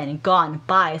 in the bin, gone,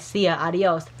 bye, see ya,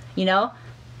 adios, you know,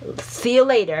 see you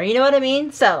later, you know what I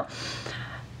mean? So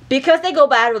because they go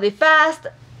bad really fast,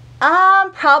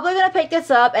 I'm probably gonna pick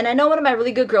this up. And I know one of my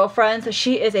really good girlfriends,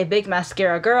 she is a big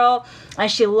mascara girl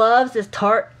and she loves this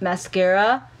Tarte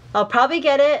mascara. I'll probably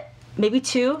get it, maybe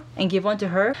 2, and give one to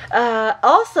her.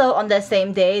 Also on that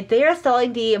same day, they are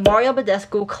selling the Mario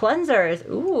Badescu cleansers.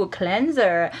 Ooh,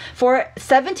 cleanser for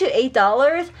 $7 to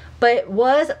 $8, but it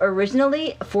was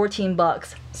originally 14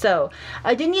 bucks. So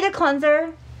I do need a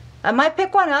cleanser. I might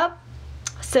pick one up.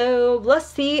 So let's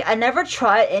see. I never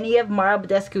tried any of Mario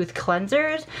Badescu's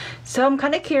cleansers, so I'm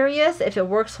kind of curious if it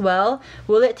works well.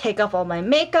 Will it take off all my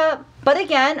makeup? But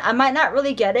again, I might not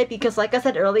really get it because, like I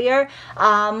said earlier,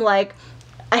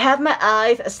 I have my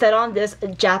eyes set on this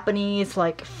Japanese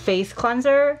like face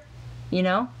cleanser, you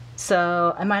know,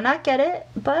 so I might not get it.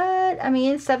 But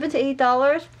 $7 to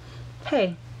 $8,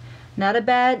 hey, not a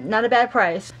bad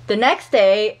price. The next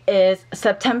day is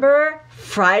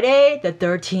Friday the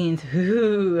 13th.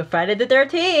 Ooh, Friday the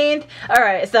 13th. All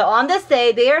right, so on this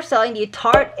day they are selling the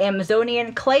Tarte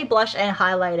Amazonian Clay Blush and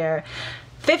Highlighter,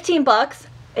 15 bucks.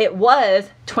 It was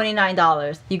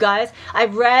 $29. You guys,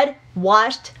 I've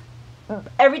watched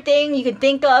everything you can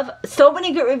think of. So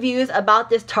many good reviews about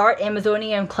this Tarte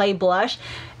Amazonian Clay Blush.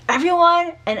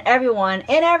 Everyone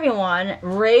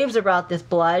raves about this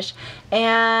blush.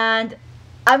 And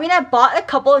I bought a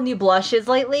couple of new blushes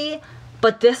lately,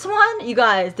 but this one, you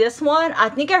guys, this one, I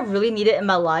think I really need it in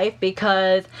my life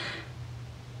because,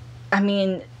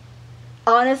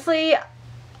 honestly,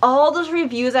 all those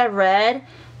reviews I read,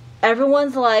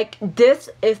 everyone's like, this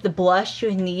is the blush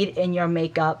you need in your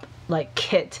makeup like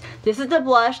kit. This is the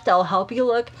blush that will help you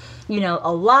look, you know,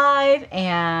 alive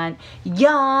and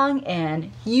young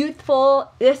and youthful.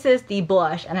 This is the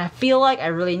blush and I feel like I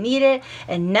really need it,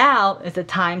 and now is the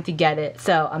time to get it.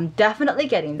 So I'm definitely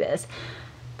getting this.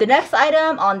 The next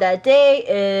item on that day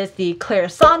is the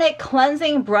Clarisonic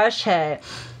Cleansing Brush Head.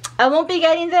 I won't be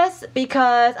getting this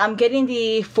because I'm getting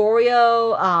the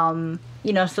Foreo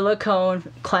silicone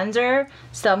cleanser,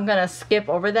 so I'm gonna skip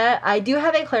over that. I do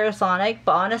have a Clarisonic,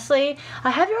 but honestly I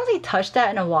haven't really touched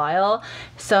that in a while,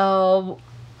 so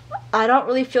I don't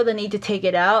really feel the need to take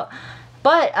it out.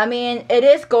 But it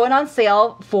is going on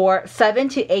sale for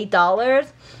 $7 to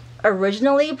 $8,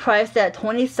 originally priced at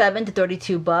 27 to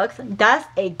 32 bucks. That's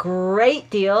a great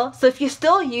deal. So if you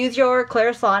still use your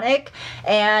Clarisonic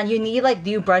and you need like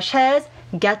new brush heads,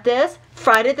 get this.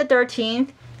 Friday the 13th,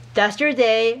 that's your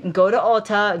day. Go to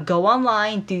Ulta, go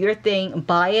online, do your thing,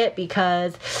 buy it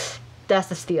because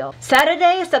that's a steal.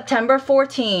 Saturday, September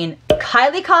 14,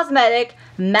 Kylie Cosmetics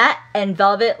Matte and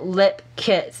Velvet Lip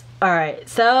Kits. Alright,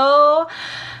 so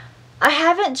I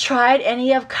haven't tried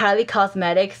any of Kylie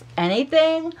Cosmetics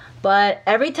anything, but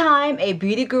every time a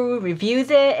beauty guru reviews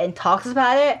it and talks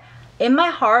about it, in my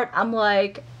heart I'm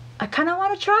like, I kind of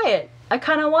want to try it. I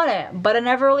kind of want it, but I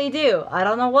never really do. I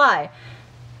don't know why.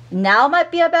 Now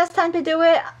might be a best time to do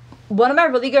it. One of my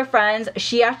really good friends,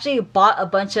 she actually bought a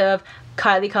bunch of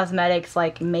Kylie Cosmetics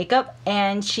like makeup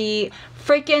and she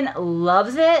freaking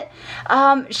loves it.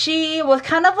 She was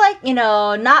kind of like, you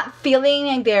know, not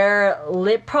feeling their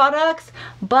lip products,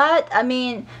 but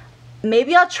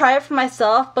maybe I'll try it for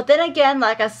myself. But then again,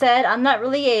 like I said, I'm not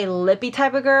really a lippy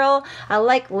type of girl. I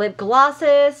like lip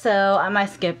glosses, so I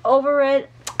might skip over it.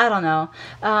 I don't know.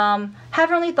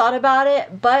 Haven't really thought about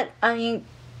it, but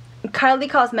Kylie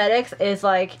Cosmetics is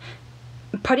like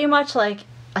pretty much like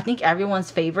I think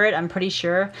everyone's favorite. I'm pretty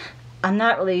sure. I'm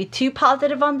not really too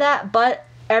positive on that, but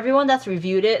everyone that's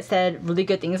reviewed it said really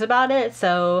good things about it.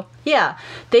 So yeah,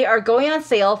 they are going on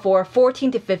sale for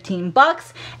 14 to 15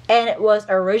 bucks, and it was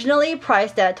originally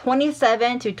priced at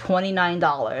 $27 to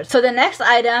 $29. So the next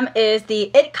item is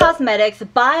the IT Cosmetics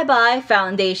Bye Bye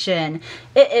Foundation.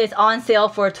 It is on sale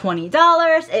for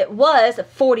 $20. It was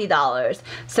 $40.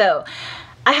 So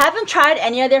I haven't tried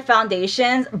any of their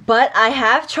foundations, but I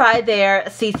have tried their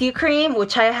CC cream,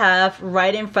 which I have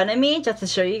right in front of me just to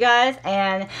show you guys,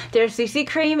 and their CC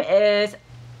cream is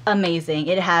amazing.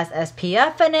 It has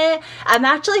SPF in it. I'm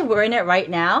actually wearing it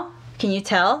right now. Can you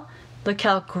tell? Look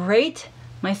how great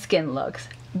my skin looks.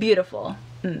 Beautiful.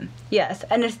 Yes,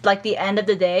 and it's like the end of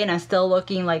the day and I'm still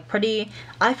looking like pretty,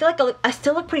 I feel like I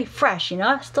still look pretty fresh, you know?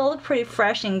 I still look pretty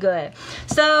fresh and good.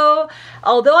 So,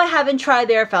 although I haven't tried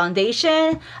their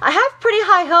foundation, I have pretty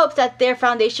high hopes that their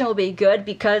foundation will be good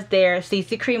because their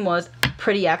CC cream was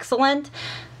pretty excellent.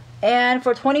 And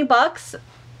for 20 bucks,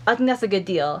 I think that's a good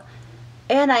deal.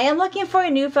 And I am looking for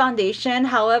a new foundation.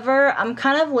 However, I'm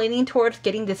kind of leaning towards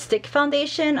getting the stick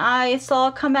foundation I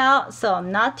saw come out, so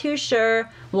I'm not too sure.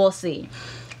 We'll see.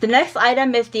 The next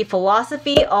item is the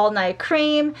Philosophy All Night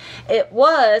Cream. It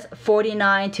was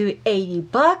 49 to 80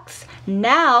 bucks,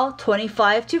 now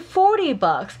 25 to 40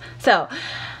 bucks. So,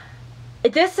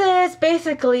 this is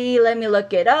basically, let me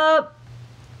look it up.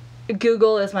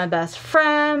 Google is my best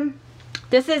friend.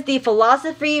 This is the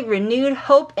Philosophy Renewed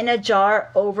Hope in a Jar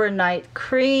Overnight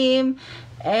Cream.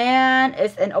 And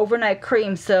it's an overnight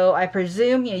cream, so I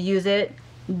presume you use it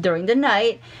during the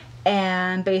night.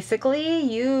 And basically,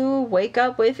 you wake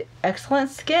up with excellent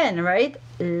skin, right?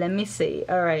 Let me see.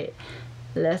 Alright,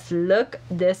 let's look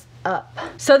this up.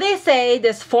 So they say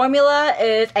this formula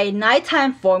is a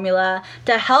nighttime formula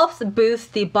that helps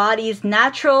boost the body's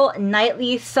natural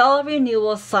nightly cell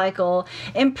renewal cycle,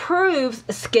 improves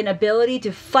skin ability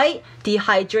to fight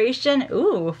dehydration,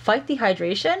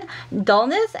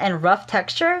 dullness, and rough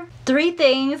texture. 3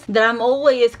 things that I'm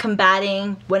always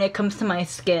combating when it comes to my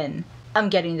skin. I'm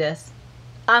getting this.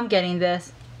 I'm getting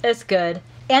this. It's good.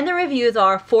 And the reviews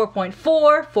are 4.4,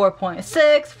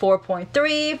 4.6,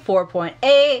 4.3,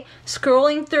 4.8.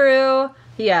 Scrolling through.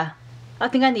 Yeah, I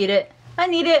think I need it. I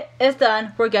need it. It's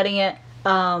done. We're getting it.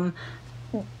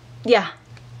 Yeah,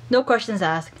 no questions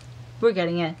asked. We're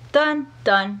getting it. Done,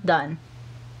 done, done.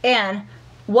 And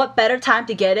what better time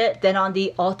to get it than on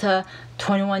the Ulta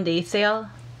 21-day sale?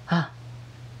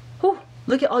 Whew,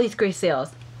 look at all these great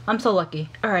sales. I'm so lucky.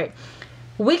 Alright.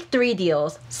 Week 3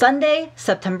 deals. Sunday,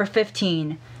 September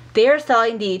 15. They are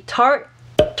selling the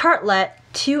Tartelette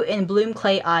 2 in Bloom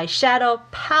Clay Eyeshadow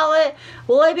Palette.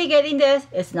 Will I be getting this?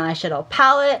 It's an eyeshadow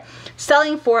palette.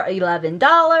 Selling for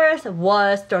 $11.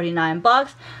 Was 39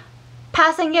 bucks.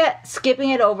 Passing it, skipping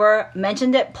it over.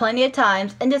 Mentioned it plenty of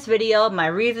times in this video. My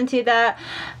reason to that.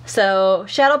 So,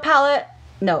 shadow palette.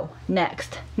 No,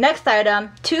 next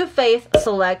item, Too Faced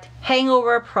Select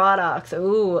Hangover Products.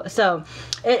 Ooh, so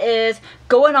it is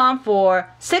going on for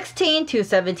 16 to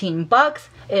 17 bucks.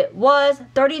 It was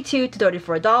 $32 to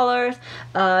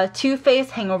 $34. Too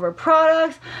Faced Hangover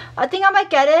Products. I think I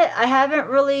might get it. I haven't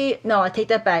really, no, I take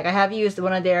that back. I have used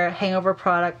one of their hangover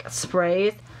product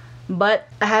sprays, but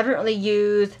I haven't really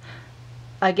used,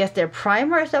 I guess, their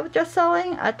primer. Is that what they're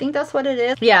selling? I think that's what it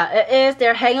is. Yeah, it is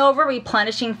their Hangover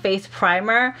Replenishing Face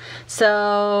Primer.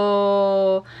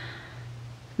 So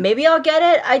maybe I'll get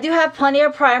it. I do have plenty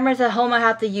of primers at home I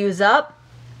have to use up.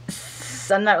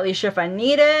 So I'm not really sure if I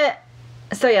need it.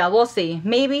 So yeah, we'll see.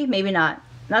 Maybe, maybe not.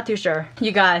 Not too sure.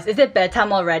 You guys, is it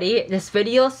bedtime already? This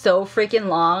video is so freaking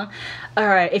long.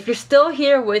 Alright, if you're still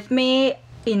here with me,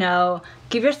 you know,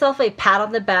 give yourself a pat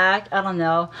on the back. I don't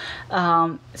know.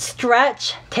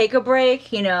 Stretch, take a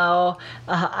break, you know,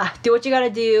 do what you gotta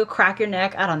do, crack your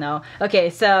neck. I don't know. Okay,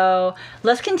 so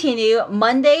let's continue.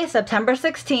 Monday, September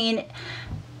 16,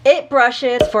 IT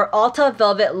brushes for Ulta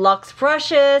Velvet Luxe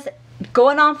brushes.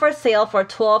 Going on for sale for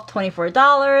 $12 to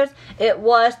 $24. It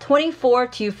was 24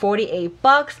 to 48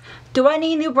 bucks. Do I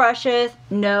need new brushes?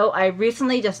 No, I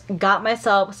recently just got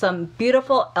myself some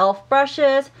beautiful e.l.f.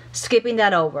 brushes. Skipping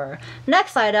that over.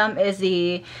 Next item is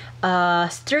the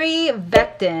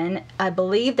Strivectin, I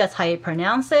believe that's how you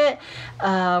pronounce it.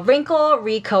 Wrinkle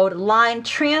Recode Line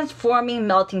Transforming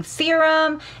Melting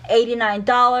Serum.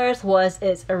 $89 was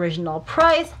its original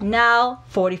price. Now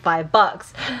 45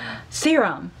 bucks.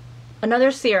 Serum.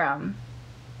 Another serum.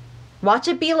 Watch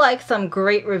it be like some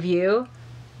great review.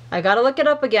 I gotta look it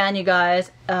up again, you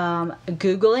guys.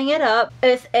 Googling it up.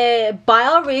 It's a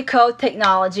BioRecoat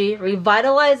technology,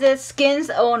 revitalizes skin's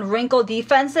own wrinkle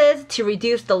defenses to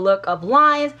reduce the look of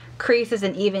lines, creases,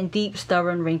 and even deep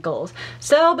stubborn wrinkles.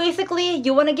 So basically,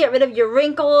 you want to get rid of your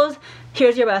wrinkles.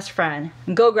 Here's your best friend.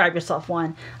 Go grab yourself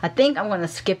one. I think I'm gonna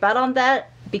skip out on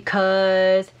that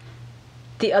because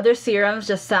the other serums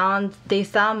just sound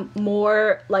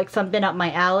more like something up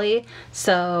my alley.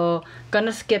 So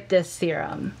gonna skip this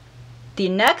serum. The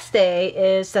next day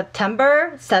is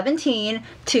September 17,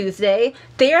 Tuesday.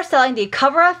 They are selling the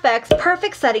CoverFX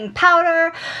Perfect Setting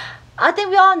Powder. I think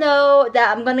we all know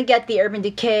that I'm gonna get the Urban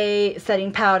Decay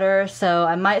setting powder, so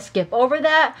I might skip over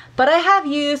that. But I have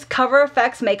used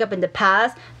CoverFX makeup in the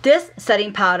past. This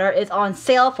setting powder is on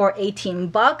sale for 18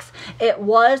 bucks. It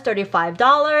was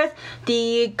 $35.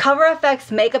 The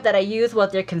CoverFX makeup that I used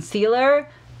was their concealer.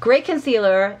 Great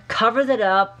concealer, covers it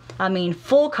up. I mean,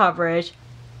 full coverage.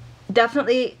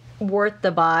 Definitely worth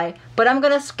the buy, but I'm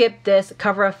gonna skip this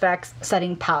CoverFX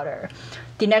setting powder.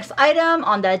 The next item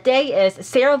on that day is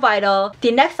CeraVital.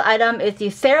 The next item is the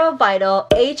CeraVital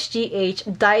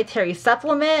HGH Dietary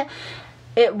Supplement.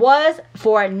 It was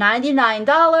for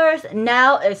 $99.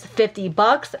 Now it's 50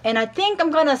 bucks, and I think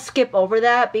I'm gonna skip over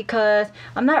that because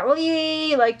I'm not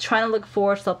really like trying to look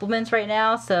for supplements right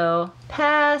now, so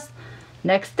pass.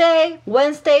 Next day,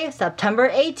 Wednesday, September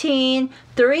 18,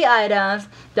 3 items.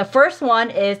 The first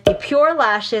one is the Pure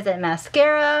Lashes and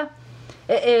Mascara.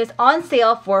 It is on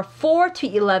sale for $4 to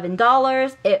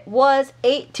 $11. It was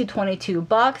 $8 to 22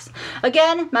 bucks.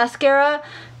 Again, mascara.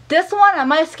 This one I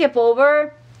might skip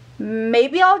over.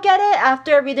 Maybe I'll get it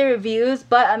after I read the reviews,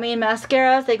 but I mean,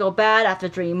 mascaras, they go bad after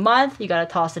 3 months. You gotta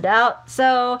toss it out.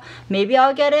 So maybe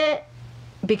I'll get it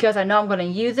because I know I'm gonna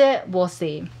use it. We'll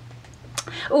see.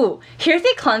 Ooh, here's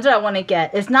the cleanser I want to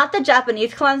get. It's not the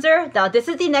Japanese cleanser. Now, this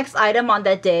is the next item on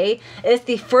that day. It's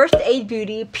the First Aid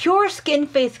Beauty Pure Skin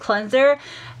Face Cleanser.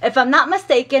 If I'm not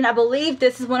mistaken, I believe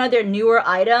this is one of their newer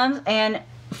items. And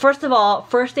first of all,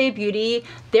 First Aid Beauty,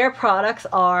 their products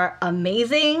are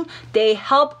amazing. They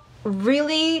help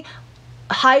really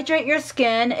hydrate your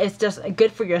skin. It's just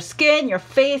good for your skin, your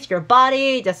face, your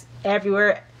body, just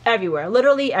everywhere.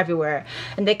 Literally everywhere.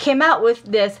 And they came out with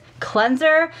this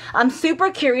cleanser. I'm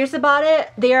super curious about it.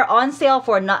 They are on sale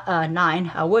for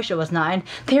 $9. I wish it was $9.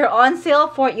 They are on sale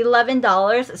for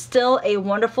 $11. Still a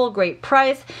wonderful, great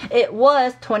price. It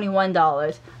was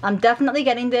 $21. I'm definitely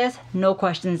getting this, no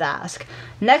questions asked.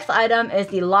 Next item is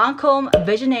the Lancôme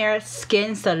Visionaire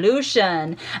Skin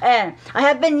Solution. And I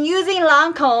have been using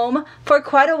Lancôme for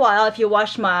quite a while. If you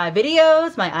watch my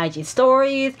videos, my IG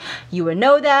stories, you would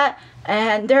know that.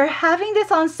 And they're having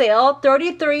this on sale,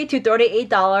 $33 to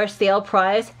 $38 sale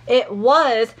price. It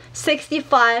was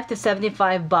 $65 to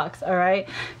 75 bucks, all right?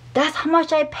 That's how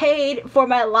much I paid for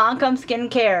my Lancôme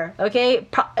skincare, okay?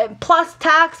 Plus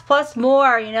tax, plus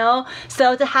more, you know?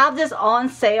 So to have this on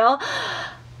sale,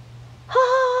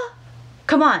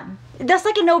 come on. That's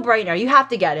like a no-brainer. You have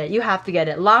to get it. You have to get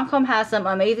it. Lancôme has some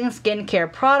amazing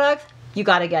skincare products. You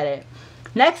gotta get it.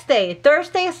 Next day,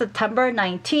 Thursday, September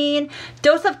 19,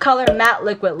 Dose of Color Matte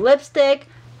Liquid Lipstick,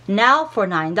 now for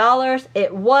 $9.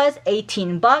 It was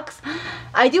 18 bucks.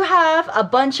 I do have a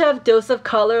bunch of Dose of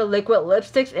Color liquid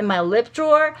lipsticks in my lip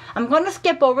drawer. I'm going to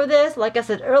skip over this. Like I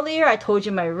said earlier, I told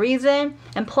you my reason.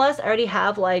 And plus, I already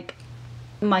have like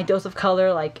my Dose of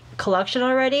Color like collection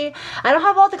already. I don't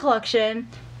have all the collection,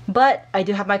 but I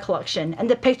do have my collection. And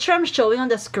the picture I'm showing on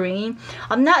the screen,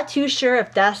 I'm not too sure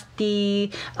if that's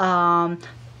the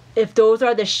if those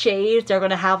are the shades they're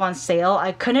gonna have on sale.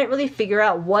 I couldn't really figure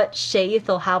out what shades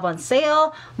they'll have on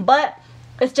sale, but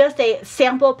it's just a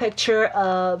sample picture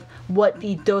of what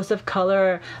the Dose of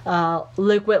Color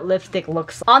liquid lipstick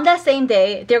looks like. On that same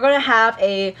day, they're gonna have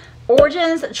a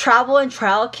Origins Travel and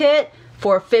Trial Kit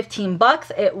for 15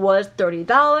 bucks. It was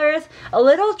 $30. A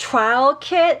little trial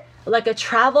kit, like a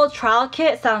travel trial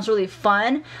kit, sounds really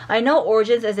fun. I know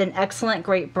Origins is an excellent,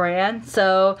 great brand,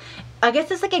 so I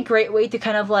guess it's like a great way to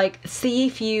kind of like see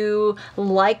if you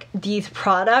like these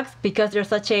products because they're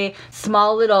such a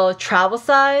small little travel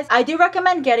size. I do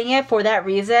recommend getting it for that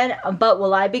reason, but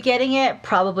will I be getting it?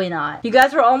 Probably not. You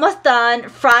guys, we're almost done.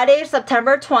 Friday,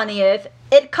 September 20th.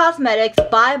 IT Cosmetics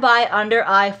Bye Bye Under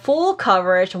Eye Full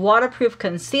Coverage Waterproof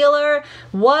Concealer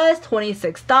was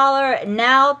 $26,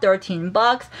 now 13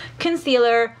 bucks.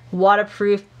 Concealer,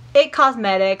 waterproof, IT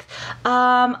Cosmetics.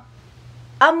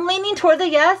 I'm leaning towards a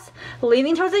yes.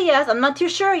 I'm not too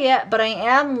sure yet, but I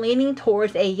am leaning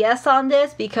towards a yes on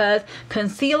this because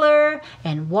concealer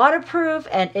and waterproof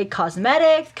and IT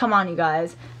Cosmetics, come on you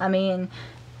guys. I mean,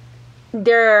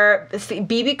 their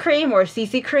BB cream or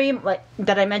CC cream like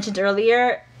that I mentioned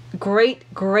earlier, great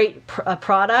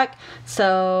product,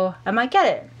 so I might get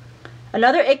it.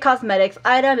 Another IT Cosmetics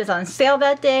item is on sale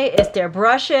that day. It's their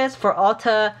brushes for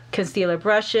Ulta concealer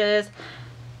brushes.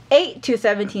 $8 to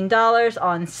 $17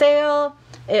 on sale.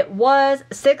 It was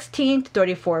 $16 to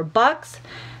 $34.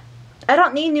 I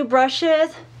don't need new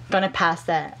brushes. Gonna pass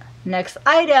that. Next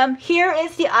item, here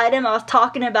is the item I was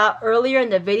talking about earlier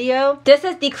in the video. This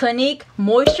is the Clinique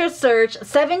Moisture Surge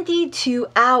 72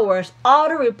 hours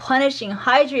auto replenishing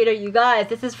hydrator, you guys.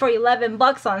 This is for 11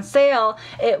 bucks on sale.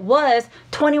 It was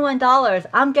 $21.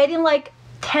 I'm getting like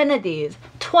 10 of these,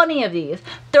 20 of these,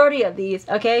 30 of these,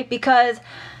 okay? Because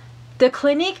the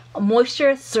Clinique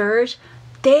Moisture Surge,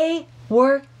 they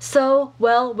work so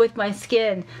well with my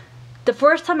skin. The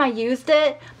first time I used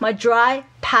it, my dry,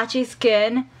 patchy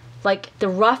skin, like the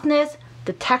roughness,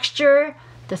 the texture,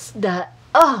 it's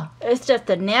just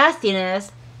the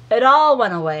nastiness, it all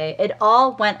went away. It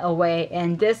all went away,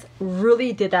 and this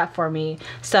really did that for me.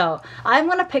 So I'm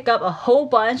gonna pick up a whole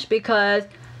bunch because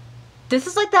this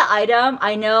is like that item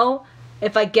I know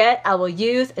if I get, I will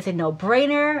use. It's a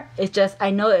no-brainer. It's just,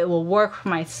 I know it will work for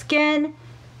my skin,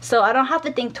 so I don't have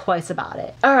to think twice about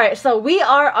it. Alright, so we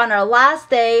are on our last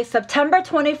day, September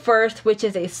 21st, which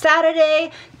is a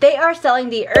Saturday. They are selling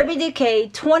the Urban Decay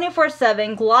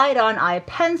 24/7 Glide On Eye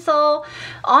Pencil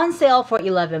on sale for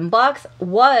 11 bucks,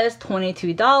 was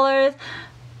 $22.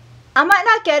 I might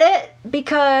not get it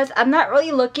because I'm not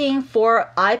really looking for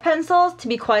eye pencils, to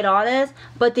be quite honest,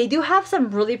 but they do have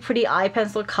some really pretty eye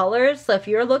pencil colors. So if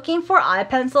you're looking for eye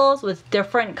pencils with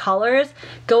different colors,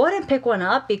 go ahead and pick one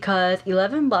up because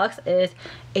 11 bucks is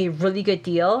a really good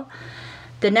deal.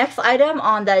 The next item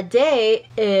on that day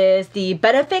is the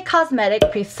Benefit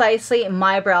Cosmetic Precisely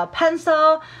My Brow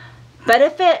Pencil.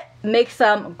 Benefit makes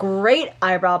some great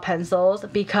eyebrow pencils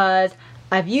because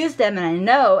I've used them and I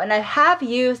know, and I have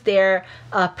used their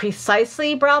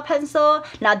Precisely brow pencil.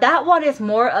 Now that one is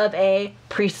more of a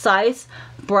precise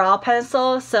brow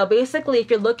pencil. So basically if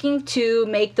you're looking to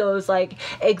make those like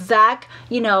exact,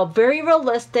 you know, very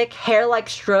realistic hair-like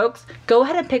strokes, go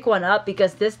ahead and pick one up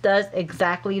because this does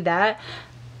exactly that.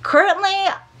 Currently,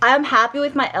 I'm happy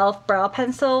with my e.l.f. brow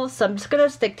pencil, so I'm just gonna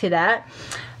stick to that.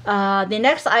 The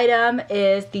next item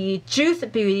is the Juice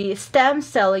Beauty Stem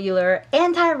Cellular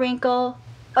Anti-Wrinkle.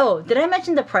 Oh, did I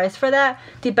mention the price for that?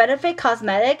 The Benefit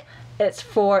Cosmetic, it's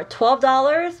for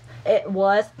 $12. It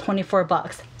was 24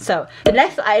 bucks. So the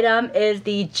next item is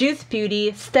the Juice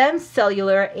Beauty Stem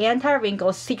Cellular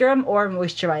Anti-Wrinkle Serum or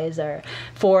Moisturizer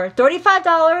for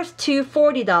 $35 to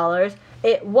 $40.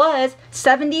 It was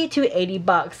 70 to 80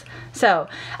 bucks. So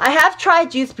I have tried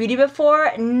Juice Beauty before.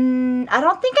 I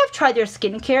don't think I've tried their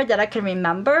skincare that I can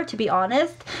remember, to be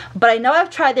honest, but I know I've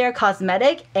tried their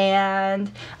cosmetic,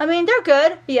 and I mean, they're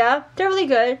good. Yeah, they're really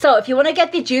good. So if you want to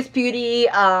get the Juice Beauty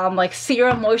like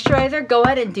serum moisturizer, go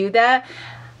ahead and do that.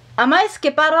 I might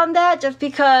skip out on that just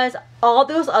because all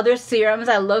those other serums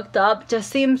I looked up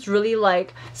just seems really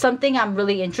like something I'm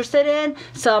really interested in,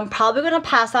 so I'm probably gonna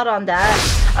pass out on that.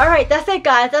 Alright, that's it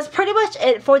guys. That's pretty much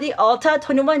it for the Ulta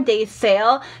 21 day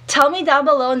sale. Tell me down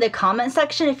below in the comment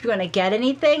section if you're gonna get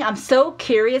anything. I'm so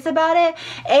curious about it,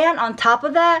 and on top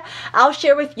of that, I'll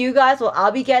share with you guys what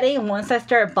I'll be getting once I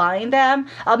start buying them.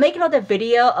 I'll make another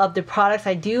video of the products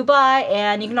I do buy,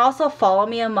 and you can also follow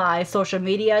me on my social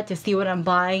media to see what I'm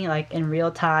buying like in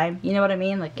real time. You know what I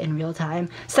mean? Like in real time.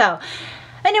 So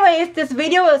anyways, this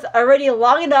video is already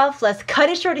long enough. Let's cut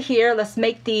it short here. Let's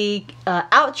make the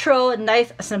outro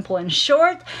nice, simple, and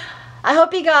short. I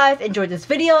hope you guys enjoyed this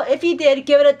video. If you did,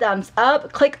 give it a thumbs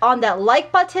up. Click on that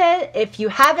like button. If you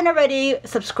haven't already,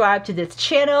 subscribe to this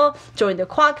channel. Join the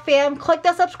Kwak fam. Click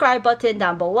the subscribe button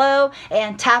down below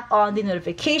and tap on the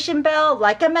notification bell.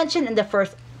 Like I mentioned in the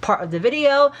first part of the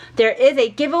video, there is a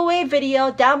giveaway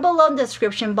video down below in the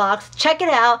description box. Check it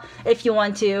out if you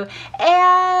want to.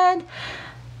 And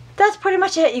that's pretty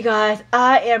much it, you guys.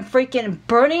 I am freaking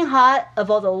burning hot of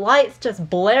all the lights just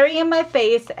blaring in my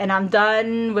face, and I'm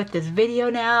done with this video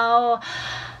now.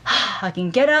 I can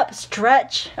get up,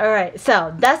 stretch. Alright,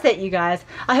 so that's it, you guys.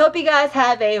 I hope you guys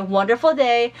have a wonderful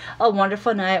day, a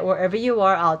wonderful night, wherever you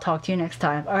are. I'll talk to you next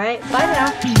time. Alright, bye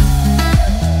now.